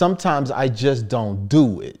 Sometimes I just don't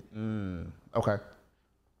do it. Okay.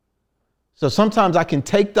 So sometimes I can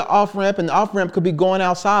take the off ramp, and the off ramp could be going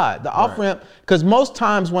outside. The off ramp, because most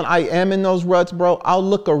times when I am in those ruts, bro, I'll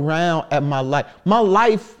look around at my life. My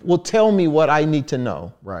life will tell me what I need to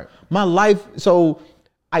know. Right. My life, so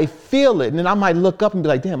I feel it, and then I might look up and be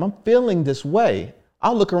like, damn, I'm feeling this way.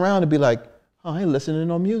 I'll look around and be like, oh, I ain't listening to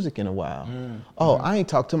no music in a while. Oh, I ain't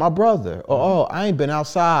talked to my brother. Or, oh, I ain't been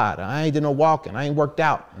outside. I ain't did no walking. I ain't worked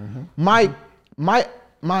out.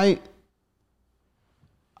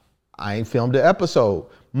 I ain't filmed an episode.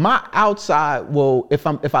 My outside will, if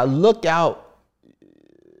I look out,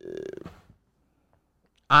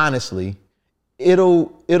 honestly,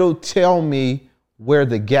 it'll tell me where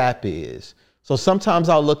the gap is. So sometimes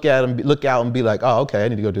I'll look out and be like, oh, okay, I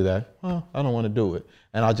need to go do that. Well, I don't want to do it.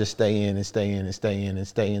 And I'll just stay in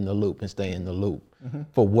the loop.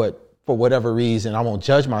 For whatever reason, I won't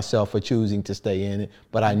judge myself for choosing to stay in it,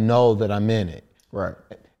 but I know that I'm in it. Right.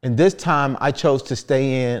 And this time I chose to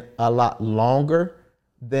stay in a lot longer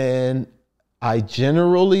than I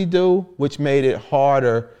generally do, which made it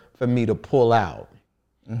harder for me to pull out.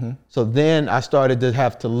 So then I started to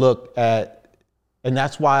have to look at, and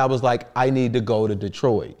that's why I was like, I need to go to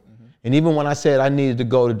Detroit. And even when I said I needed to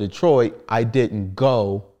go to Detroit, I didn't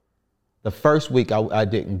go. The first week I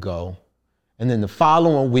didn't go. And then the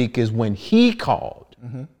following week is when he called.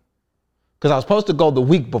 Because I was supposed to go the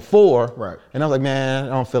week before. Right. And I was like, man, I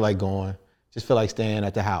don't feel like going. Just feel like staying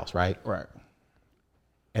at the house, right? Right.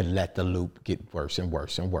 And let the loop get worse and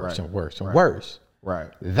worse and worse and worse and worse. Right.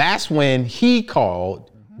 That's when he called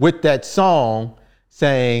with that song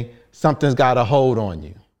saying, something's got a hold on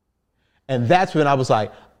you. And that's when I was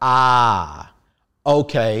like,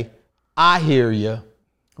 okay, I hear you.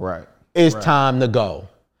 Right. It's time to go.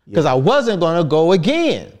 Because I wasn't going to go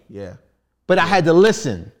again. Yeah. But I had to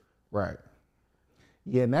listen. Right.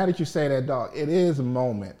 Yeah, now that you say that, dog, it is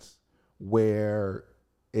moments where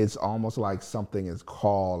it's almost like something is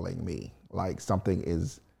calling me, like something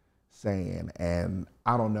is saying, and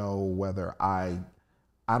I don't know whether I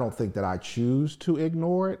don't think that I choose to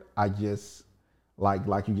ignore it. I just, like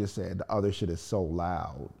you just said, the other shit is so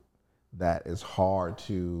loud that it's hard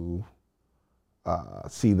to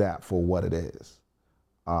see that for what it is.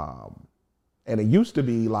 And it used to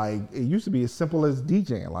be as simple as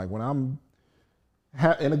DJing. Like when I'm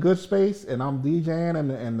in a good space and I'm DJing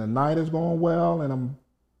and the night is going well and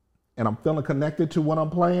I'm feeling connected to what I'm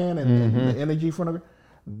playing and the energy from it,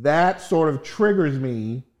 that sort of triggers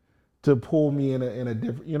me to pull me in a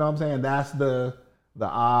different, you know what I'm saying? That's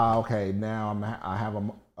okay, now I have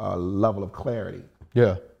a level of clarity.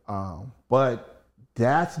 Yeah. But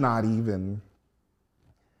that's not even,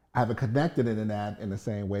 I haven't connected it in the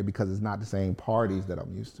same way because it's not the same parties that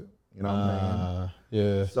I'm used to. You know what I'm saying?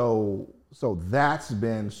 Yeah. So that's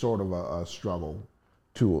been sort of a struggle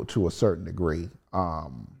to a certain degree.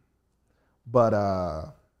 But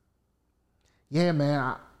yeah,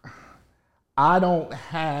 man, I don't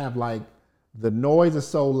have, like, the noise is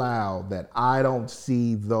so loud that I don't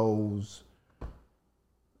see those,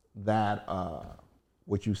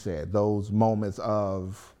 what you said, those moments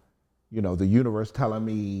of, you know, the universe telling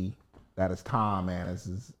me that it's time, man,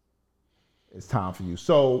 it's time for you.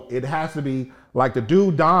 So it has to be, like the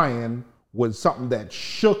dude dying was something that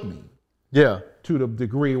shook me. Yeah. To the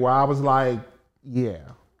degree where I was like, yeah.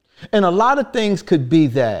 And a lot of things could be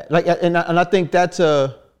that. Like, and I think that's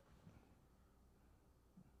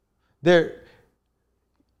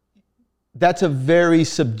that's a very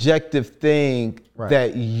subjective thing, right,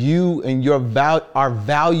 that you and our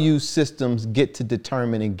value systems get to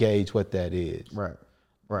determine and gauge what that is. Right,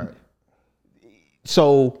 right.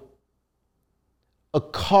 So a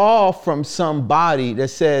call from somebody that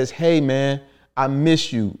says, hey, man, I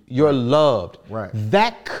miss you, you're loved. Right.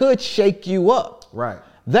 That could shake you up. Right.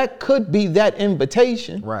 That could be that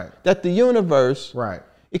invitation. Right. That the universe. Right.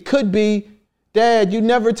 It could be, Dad, you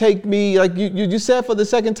never take me, like you said for the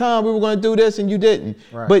second time we were going to do this and you didn't.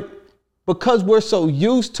 Right. But because we're so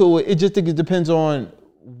used to it, it depends on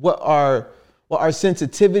what our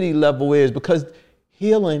sensitivity level is, because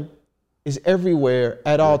healing is everywhere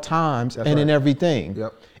at all times and in right. everything.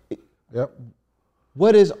 Yep.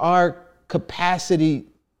 What is our capacity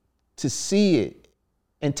to see it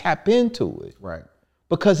and tap into it? Right.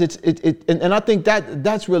 Because and I think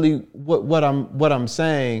that's really what I'm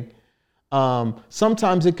saying.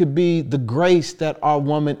 Sometimes it could be the grace that our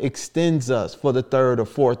woman extends us for the third or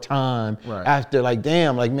fourth time after, like,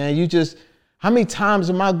 damn, like, man, how many times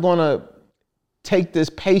am I gonna take this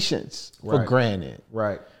patience for granted?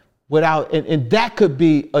 Right. Without, and that could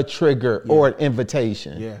be a trigger or an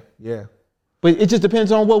invitation. Yeah. But it just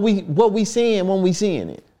depends on what we seeing when we seeing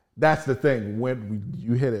it. That's the thing. When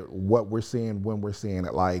you hit it, what we're seeing when we're seeing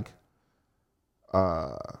it, like,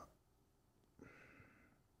 and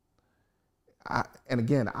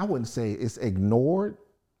again, I wouldn't say it's ignored.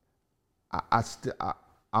 I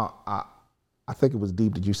think it was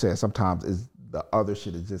deep that you said sometimes is the other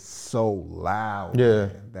shit is just so loud,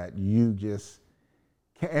 man, that you just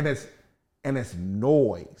can't, and it's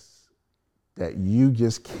noise that you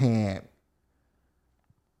just can't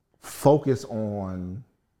focus on.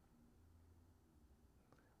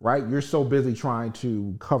 Right? You're so busy trying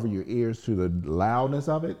to cover your ears to the loudness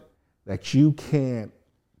of it that you can't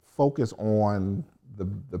focus on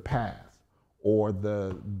the path or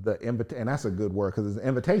the invitation. And that's a good word, because it's an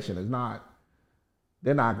invitation. It's not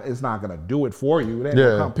gonna do it for you. They're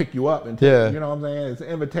gonna come pick you up and take, you know what I'm saying? It's an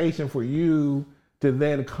invitation for you to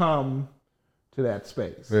then come to that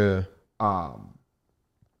space. Yeah.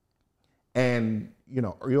 And you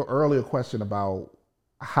know, your earlier question about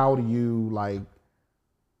how do you, like,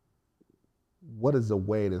 what is a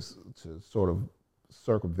way to sort of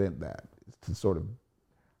circumvent that? To sort of,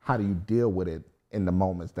 how do you deal with it in the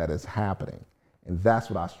moments that it's happening? And that's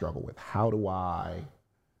what I struggle with. How do I,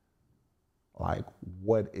 like,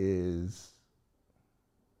 what is,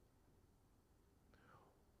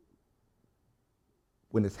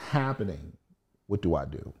 when it's happening, what do I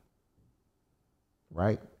do?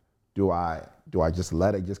 Right? Do I just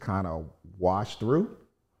let it just kind of wash through?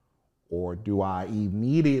 Or do I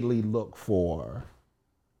immediately look for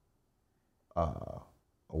a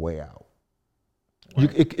way out?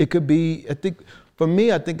 Right? It could be, I think, for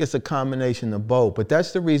me, I think it's a combination of both. But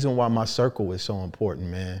that's the reason why my circle is so important,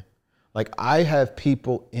 man. Like, I have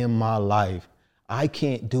people in my life, I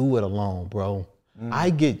can't do it alone, bro. I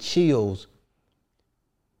get chills.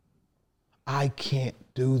 I can't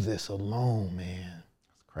do this alone, man.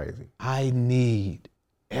 It's crazy. I need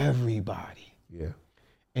everybody. Yeah.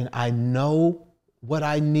 And I know what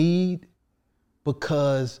I need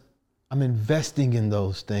because I'm investing in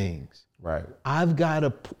those things. Right. I've got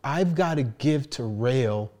to give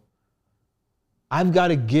Terrell. I've got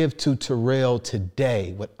to give to Terrell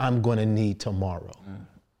today what I'm going to need tomorrow.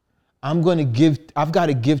 I've got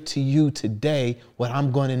to give to you today what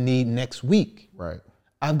I'm going to need next week. Right.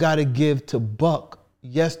 I've got to give to Buck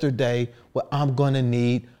yesterday what I'm going to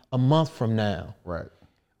need a month from now. Right.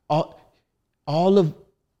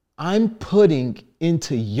 I'm putting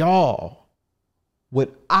into y'all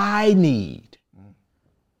what I need.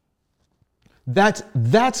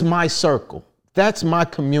 That's my circle. That's my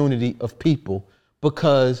community of people,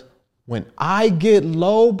 because when I get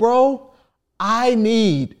low, bro, I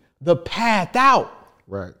need the path out.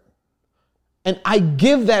 Right. And I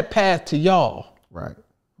give that path to y'all. Right.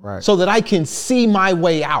 Right. So that I can see my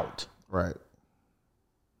way out. Right.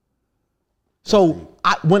 So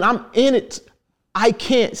when I'm in it, I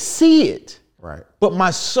can't see it. Right. But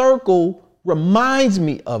my circle reminds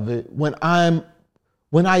me of it when I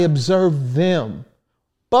observe them.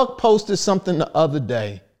 Buck posted something the other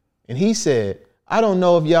day, and he said, I don't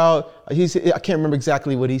know if he said, I can't remember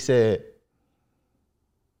exactly what he said,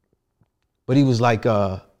 but he was like,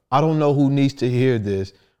 I don't know who needs to hear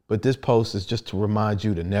this, but this post is just to remind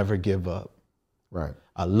you to never give up. Right.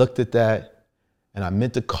 I looked at that, and I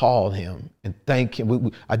meant to call him and thank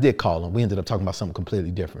him. I did call him. We ended up talking about something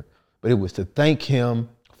completely different. But it was to thank him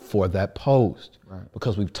for that post. Right.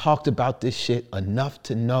 Because we've talked about this shit enough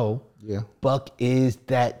to know Buck is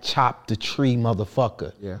that chop the tree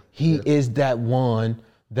motherfucker. Yeah. He is that one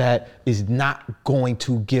that is not going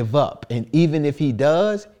to give up. And even if he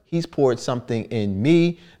does, he's poured something in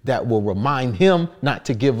me that will remind him not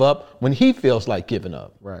to give up when he feels like giving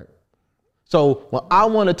up. Right. So when I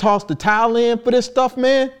want to toss the towel in for this stuff,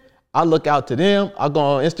 man, I look out to them. I go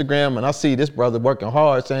on Instagram and I see this brother working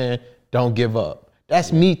hard saying, don't give up.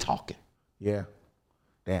 That's me talking. Yeah.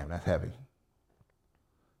 Damn, that's heavy.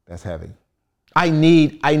 That's heavy. I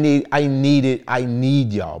need it. I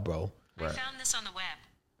need y'all, bro. Right. I found this on the web.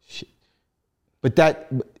 But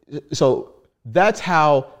that's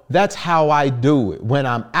how I do it. When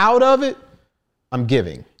I'm out of it, I'm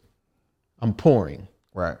giving. I'm pouring.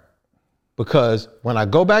 Right. Because when I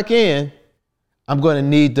go back in, I'm gonna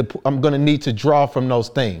need to draw from those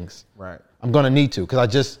things. Right. I'm gonna need to,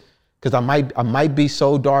 because I might be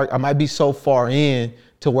so dark, I might be so far in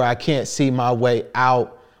to where I can't see my way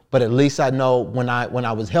out. But at least I know when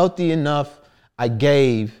I was healthy enough, I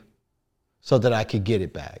gave so that I could get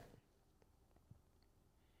it back.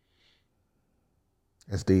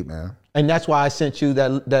 It's deep, man. And that's why I sent you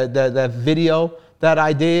that video that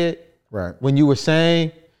I did. Right. When you were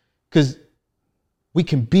saying, because we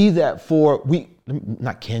can be that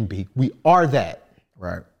we are that.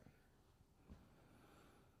 Right.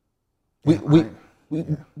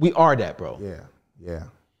 We are that, bro. Yeah.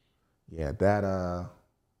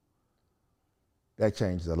 That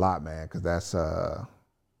changes a lot, man, because that's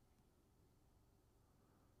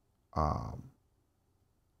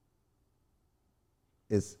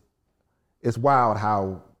it's wild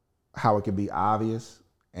how it can be obvious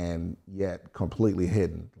and yet completely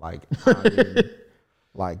hidden. Like I mean,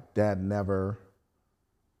 like that never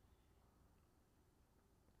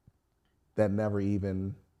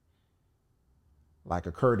even like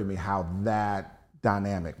occurred to me how that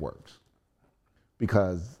dynamic works.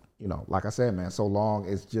 Because, you know, like I said, man, so long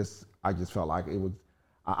I just felt like I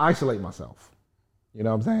isolate myself. You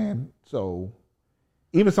know what I'm saying? So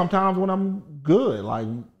even sometimes when I'm good, like,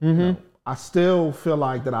 you know, I still feel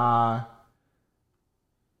like that I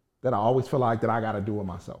always feel like that I got to do it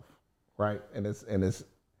myself, right? And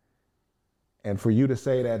for you to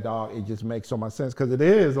say that, dog, it just makes so much sense, because it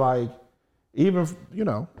is like, even, you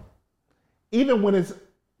know, even when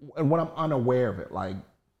I'm unaware of it, like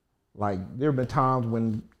there have been times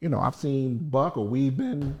when, you know, I've seen Buck or we've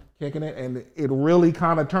been kicking it, and it really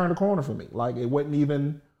kind of turned the corner for me. Like it wasn't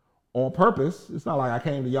even on purpose. It's not like I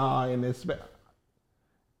came to y'all in this.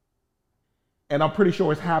 And I'm pretty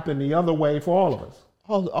sure it's happened the other way for all of us.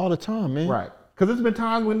 All the time, man. Right. Because there's been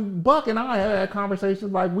times when Buck and I have had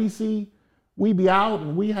conversations, like we be out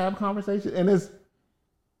and we have conversations, and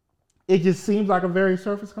it just seems like a very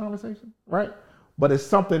surface conversation, right? But it's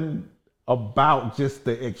something about just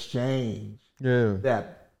the exchange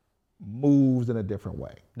that moves in a different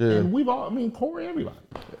way. Yeah. And we've all, I mean, Corey, everybody.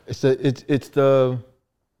 It's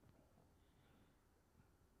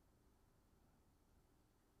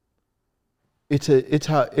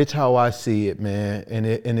how I see it, man, and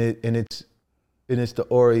it's the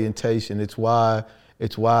orientation. It's why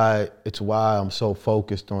I'm so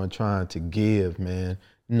focused on trying to give, man,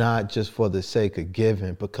 not just for the sake of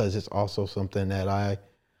giving, because it's also something that I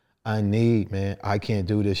need, man. I can't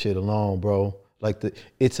do this shit alone, bro. Like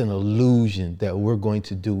it's an illusion that we're going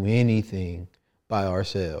to do anything by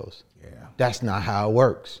ourselves. Yeah, that's not how it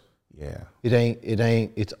works. Yeah, it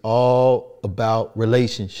ain't. It's all about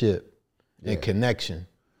relationship. And connection.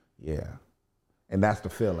 Yeah. And that's the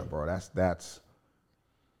feeling, bro. That's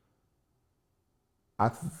I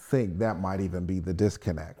think that might even be the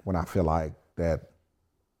disconnect, when I feel like that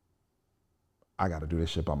I got to do this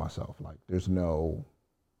shit by myself. Like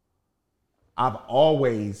I've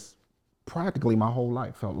always, practically my whole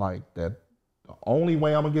life, felt like that the only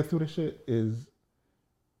way I'm gonna get through this shit is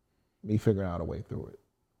me figuring out a way through it,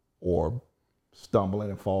 or stumbling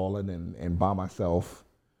and falling and by myself,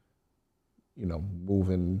 you know,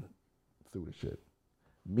 moving through the shit.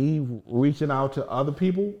 Me reaching out to other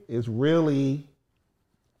people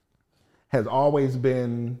has always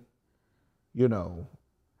been, you know,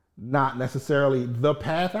 not necessarily the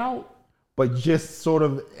path out, but just sort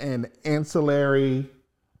of an ancillary,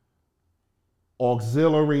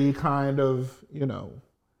 auxiliary kind of, you know,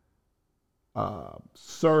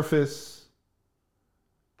 surface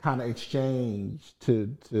kind of exchange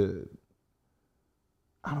to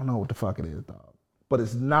I don't know what the fuck it is, dog. But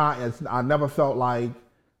I never felt like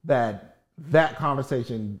that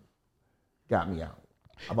conversation got me out.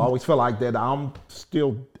 I've always felt like that I'm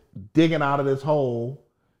still digging out of this hole,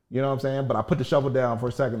 you know what I'm saying? But I put the shovel down for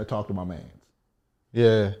a second to talk to my mans.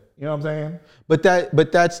 Yeah. You know what I'm saying? But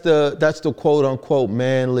that's the quote unquote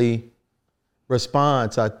manly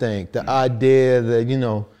response, I think. The idea that, you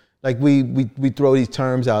know, like we throw these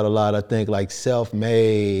terms out a lot, I think, like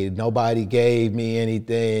self-made, nobody gave me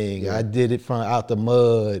anything, I did it from out the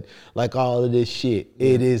mud, like all of this shit.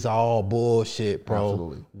 It is all bullshit, bro.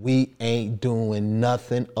 Absolutely. We ain't doing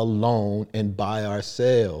nothing alone and by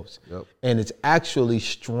ourselves. Yep. And it's actually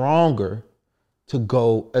stronger to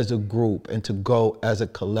go as a group and to go as a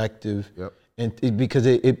collective. Yep. And because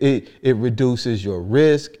it reduces your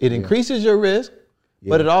risk, it increases your risk,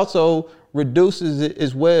 but it also reduces it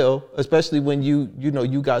as well, especially when you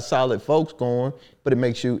got solid folks going, but it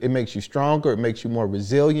makes you stronger, it makes you more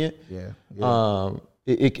resilient.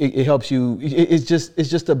 It helps you, it's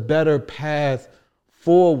just a better path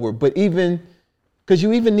forward. But even, because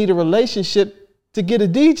you even need a relationship to get a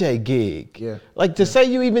DJ gig. Yeah. Like to say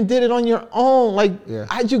you even did it on your own. Like,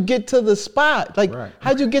 how'd you get to the spot? Like,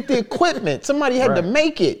 how'd you get the equipment? Somebody had to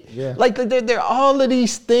make it. Yeah. Like, there are all of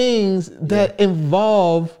these things that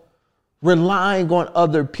involve relying on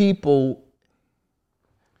other people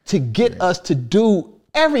to get us to do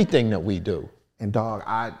everything that we do. And dog,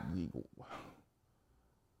 I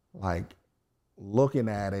like looking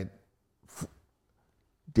at it,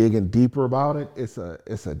 digging deeper about it. It's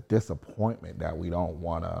a disappointment that we don't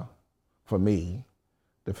wanna, for me,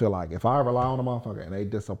 to feel like if I rely on a motherfucker and they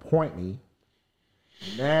disappoint me,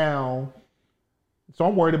 now, so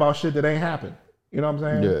I'm worried about shit that ain't happened. You know what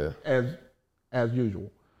I'm saying? Yeah. As usual.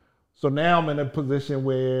 So now I'm in a position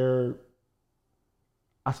where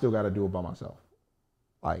I still got to do it by myself.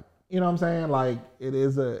 Like, you know what I'm saying? Like,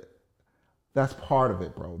 that's part of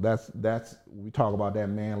it, bro. That's we talk about that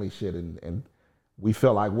manly shit, and we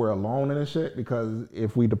feel like we're alone in this shit because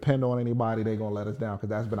if we depend on anybody, they're gonna let us down because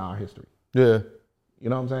that's been our history. Yeah. You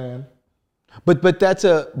know what I'm saying? But that's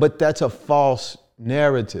a false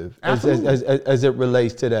narrative as it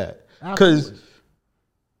relates to that. Because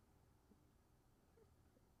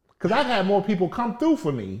I've had more people come through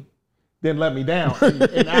for me than let me down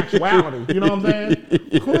in actuality. You know what I'm saying?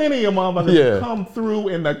 Plenty of motherfuckers come through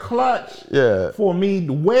in the clutch for me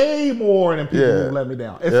way more than people who let me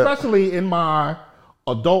down. Especially in my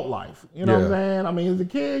adult life. You know what I'm saying? I mean, as a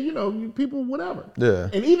kid, you know, people, whatever. Yeah.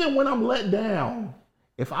 And even when I'm let down,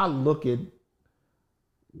 if I look at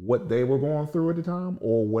what they were going through at the time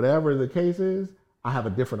or whatever the case is, I have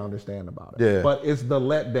a different understanding about it. Yeah. But it's the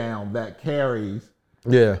letdown that carries.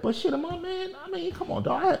 Yeah. But shit, my man, I mean, come on,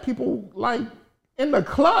 dog. I had people like in the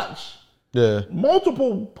clutch. Yeah.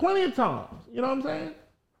 Plenty of times. You know what I'm saying?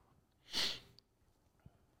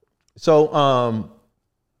 So,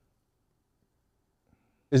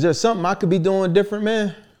 is there something I could be doing different,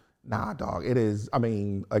 man? Nah, dog. It is, I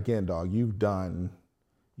mean, again, dog, you've been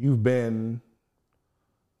my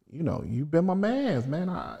man's,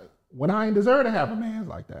 man. When I ain't deserve to have a man's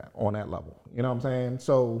like that on that level. You know what I'm saying?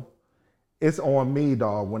 So it's on me,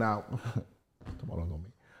 dog,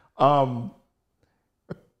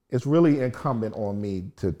 it's really incumbent on me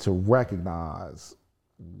to recognize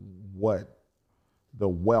what the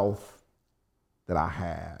wealth that I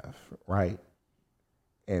have, right?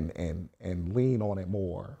 And lean on it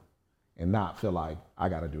more and not feel like I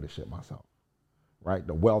gotta do this shit myself. Right?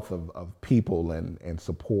 The wealth of people and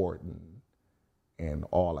support and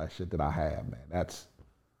all that shit that I have, man.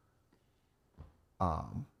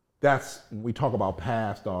 That's when we talk about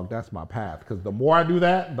paths, dog, that's my path. Because the more I do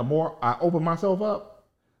that, the more I open myself up,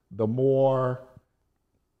 the more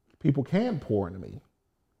people can pour into me.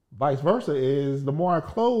 Vice versa is the more I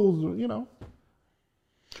close, you know.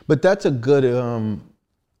 But that's a good,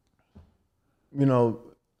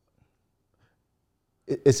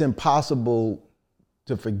 it's impossible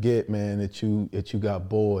to forget, man, that you got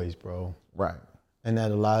boys, bro. Right. And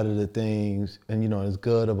that a lot of the things, and as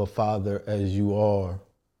good of a father as you are,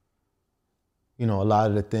 a lot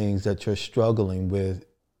of the things that you're struggling with,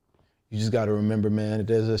 you just got to remember, man, that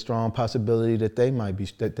there's a strong possibility that they might be,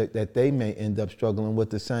 that they may end up struggling with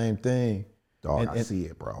the same thing. Dog, I see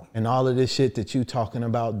it, bro. And all of this shit that you talking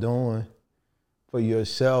about doing for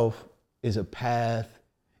yourself is a path,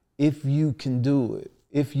 if you can do it,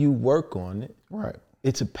 if you work on it. Right.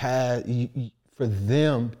 It's a path for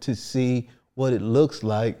them to see what it looks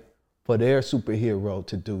like for their superhero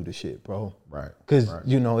to do the shit, bro. Right. Because,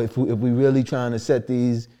 if we really trying to set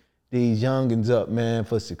these youngins up, man,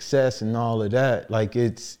 for success and all of that, like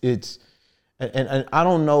and I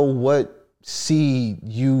don't know what seed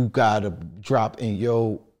you gotta drop in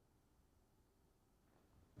your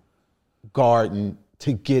garden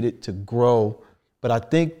to get it to grow. But I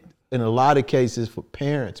think in a lot of cases for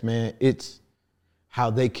parents, man, it's how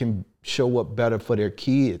they can show up better for their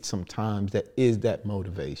kids sometimes that is that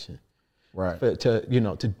motivation. Right.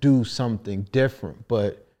 To do something different.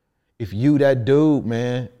 But if you that dude,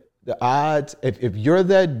 man, the odds, if you're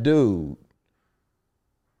that dude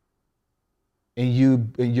and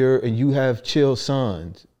you have chill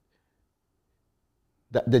sons,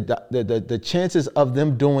 the chances of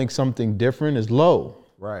them doing something different is low.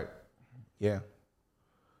 Right. Yeah.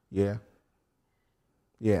 Yeah.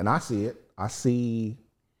 Yeah, and I see it. I see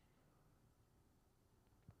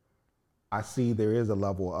there is a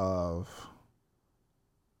level of,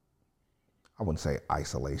 I wouldn't say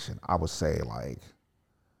isolation. I would say like,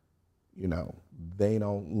 they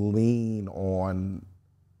don't lean on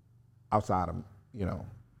outside of,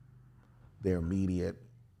 their immediate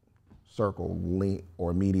circle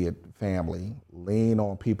or immediate family, lean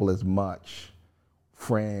on people as much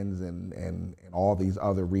friends and all these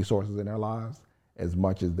other resources in their lives as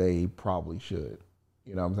much as they probably should.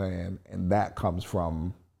 You know what I'm saying? And that comes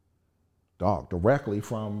from, dog, directly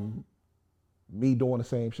from me doing the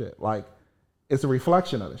same shit. Like, it's a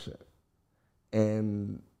reflection of the shit.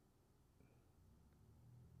 And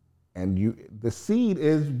the seed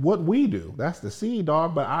is what we do. That's the seed,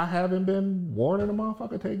 dog. But I haven't been warning the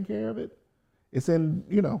motherfucker, taking care of it. It's in,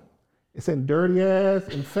 it's in dirty ass,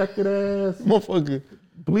 infected ass, Motherfucker.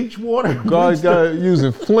 bleach water. God got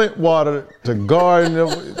using Flint water to garden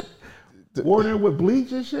it. Watering it with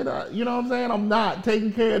bleach and shit. You know what I'm saying? I'm not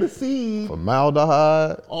taking care of the seed.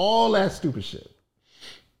 Formaldehyde. All that stupid shit.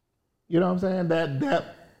 You know what I'm saying?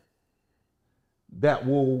 That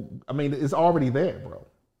will, I mean, it's already there, bro.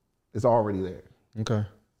 It's already there. Okay.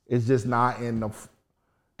 It's just not in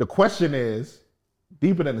the question is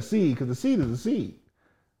deeper than the seed, because the seed is the seed.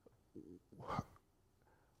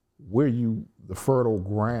 The fertile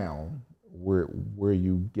ground, where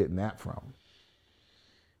you getting that from?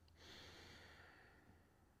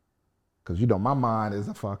 Because, my mind is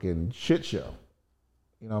a fucking shit show.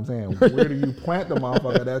 You know what I'm saying? Where do you plant the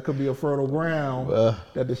motherfucker that could be a fertile ground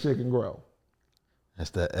that the shit can grow?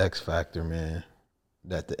 That's that X factor, man,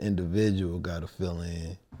 that the individual got to fill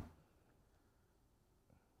in.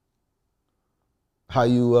 How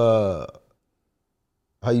you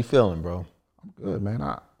feeling, bro? I'm good,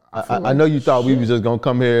 man. I know you thought we was just gonna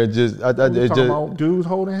come here and just. We was talking about dudes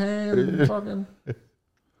holding hands and fucking.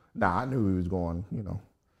 Nah, I knew he was going,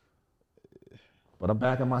 But I'm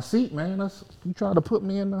back in my seat, man. You tried to put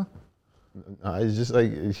me in the. It's just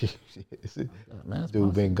like man,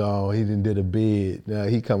 dude been gone. He done did a bid. Now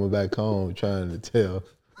he coming back home trying to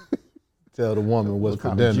tell the woman what's for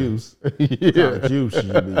kind dinner. of juice. Yeah. What kind of juice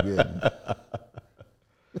you be getting?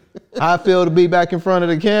 How I feel to be back in front of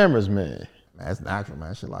the cameras, man. Man, it's natural,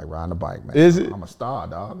 man. Shit like riding a bike, man. Is it? I'm a star,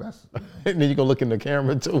 dog. That's. And then you gonna look in the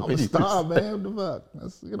camera too. I'm a star, man. What the fuck?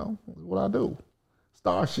 That's what I do.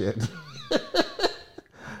 Star shit.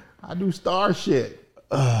 I do star shit.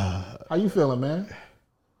 How you feeling, man?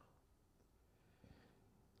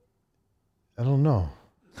 I don't know.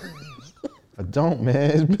 I don't,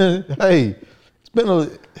 man.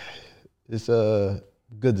 It's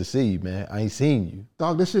good to see you, man. I ain't seen you.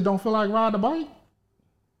 Dog, this shit don't feel like riding a bike?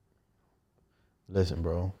 Listen,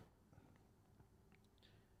 bro.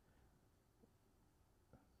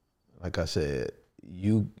 Like I said,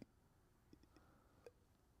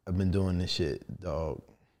 I've been doing this shit, dog.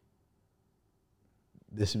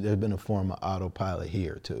 There's been a form of autopilot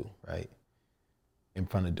here too, right? In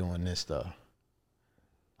front of doing this stuff.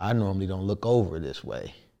 I normally don't look over this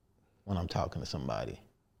way when I'm talking to somebody.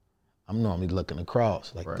 I'm normally looking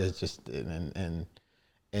across, like there's just and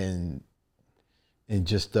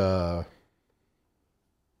just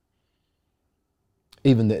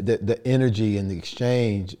even the energy and the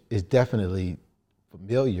exchange is definitely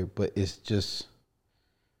familiar, but it's just.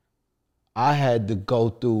 I had to go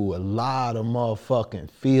through a lot of motherfucking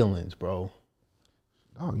feelings, bro.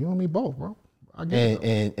 Oh, you and me both, bro. I get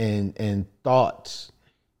it. And thoughts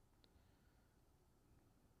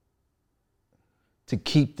to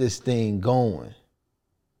keep this thing going.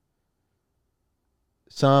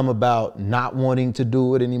 Some about not wanting to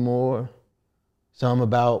do it anymore. Some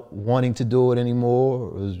about wanting to do it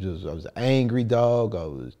anymore. I was an angry dog. I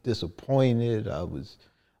was disappointed. I was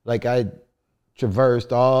like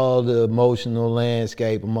traversed all the emotional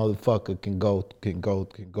landscape a motherfucker can go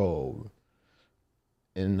over.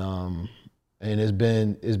 And it's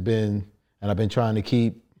been and I've been trying to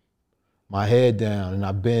keep my head down, and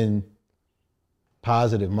I've been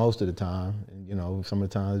positive most of the time. And some of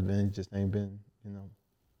the times ain't been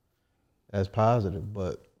as positive,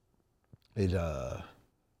 but it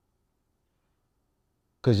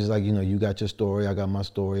cause it's like, you got your story, I got my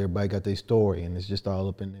story, everybody got their story, and it's just all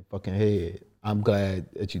up in their fucking head. I'm glad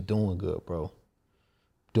that you're doing good, bro.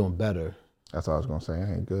 Doing better. That's all I was gonna say. It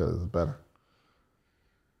ain't good, it's better.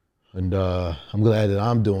 And I'm glad that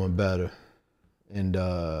I'm doing better. And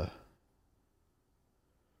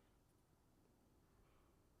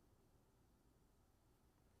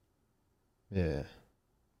yeah.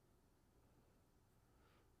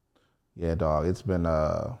 Yeah, dog. It's been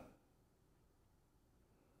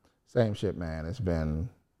same shit, man. It's been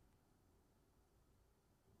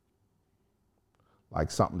like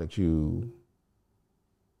something that you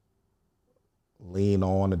lean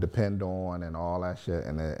on and depend on and all that shit,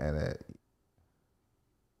 and then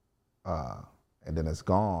it's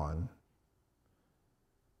gone.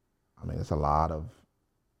 I mean, it's a lot of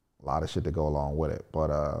shit to go along with it, but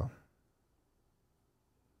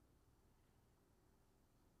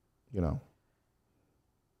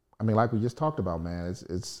I mean, like we just talked about, man,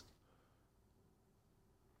 it's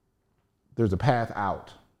there's a path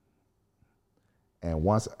out. And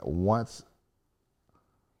once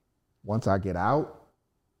I get out,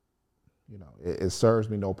 you know, it serves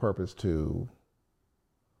me no purpose to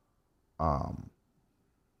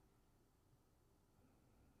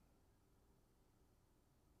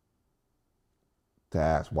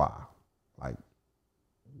ask why, like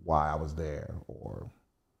why I was there, or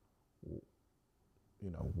you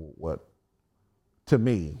know what, to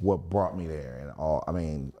me, what brought me there. And all, I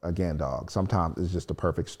mean, again, dog, sometimes it's just a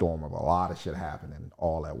perfect storm of a lot of shit happening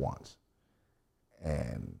all at once,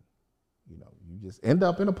 and you know, you just end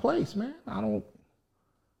up in a place, man. I don't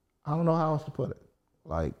know how else to put it,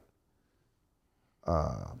 like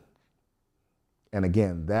and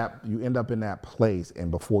again, that you end up in that place, and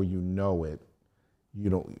before you know it, you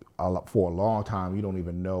don't, for a long time, you don't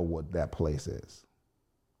even know what that place is,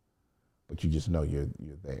 but you just know you're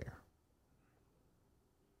there.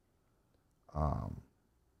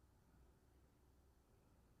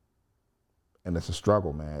 And it's a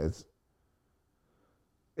struggle, man.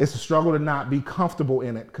 It's a struggle to not be comfortable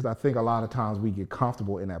in it, because I think a lot of times we get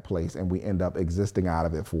comfortable in that place and we end up existing out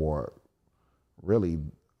of it for really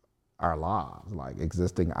our lives, like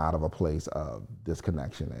existing out of a place of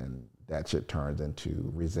disconnection, and that shit turns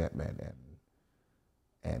into resentment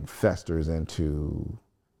and festers into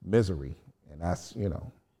misery. And that's, you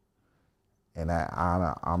know, and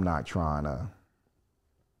I'm not trying to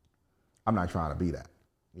be that,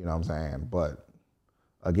 you know what I'm saying? But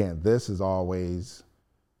again, this is always,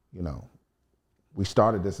 you know, we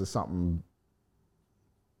started this as something,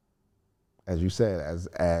 as you said,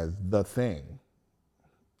 as the thing,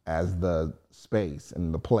 as the space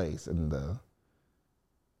and the place and the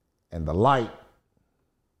light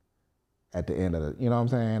at the end of the, you know what I'm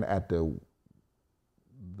saying, at the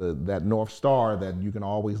that North Star that you can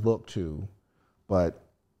always look to. But,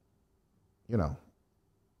 you know,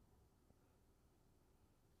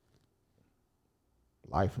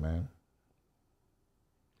 life, man.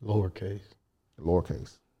 Lowercase.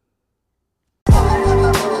 Lowercase.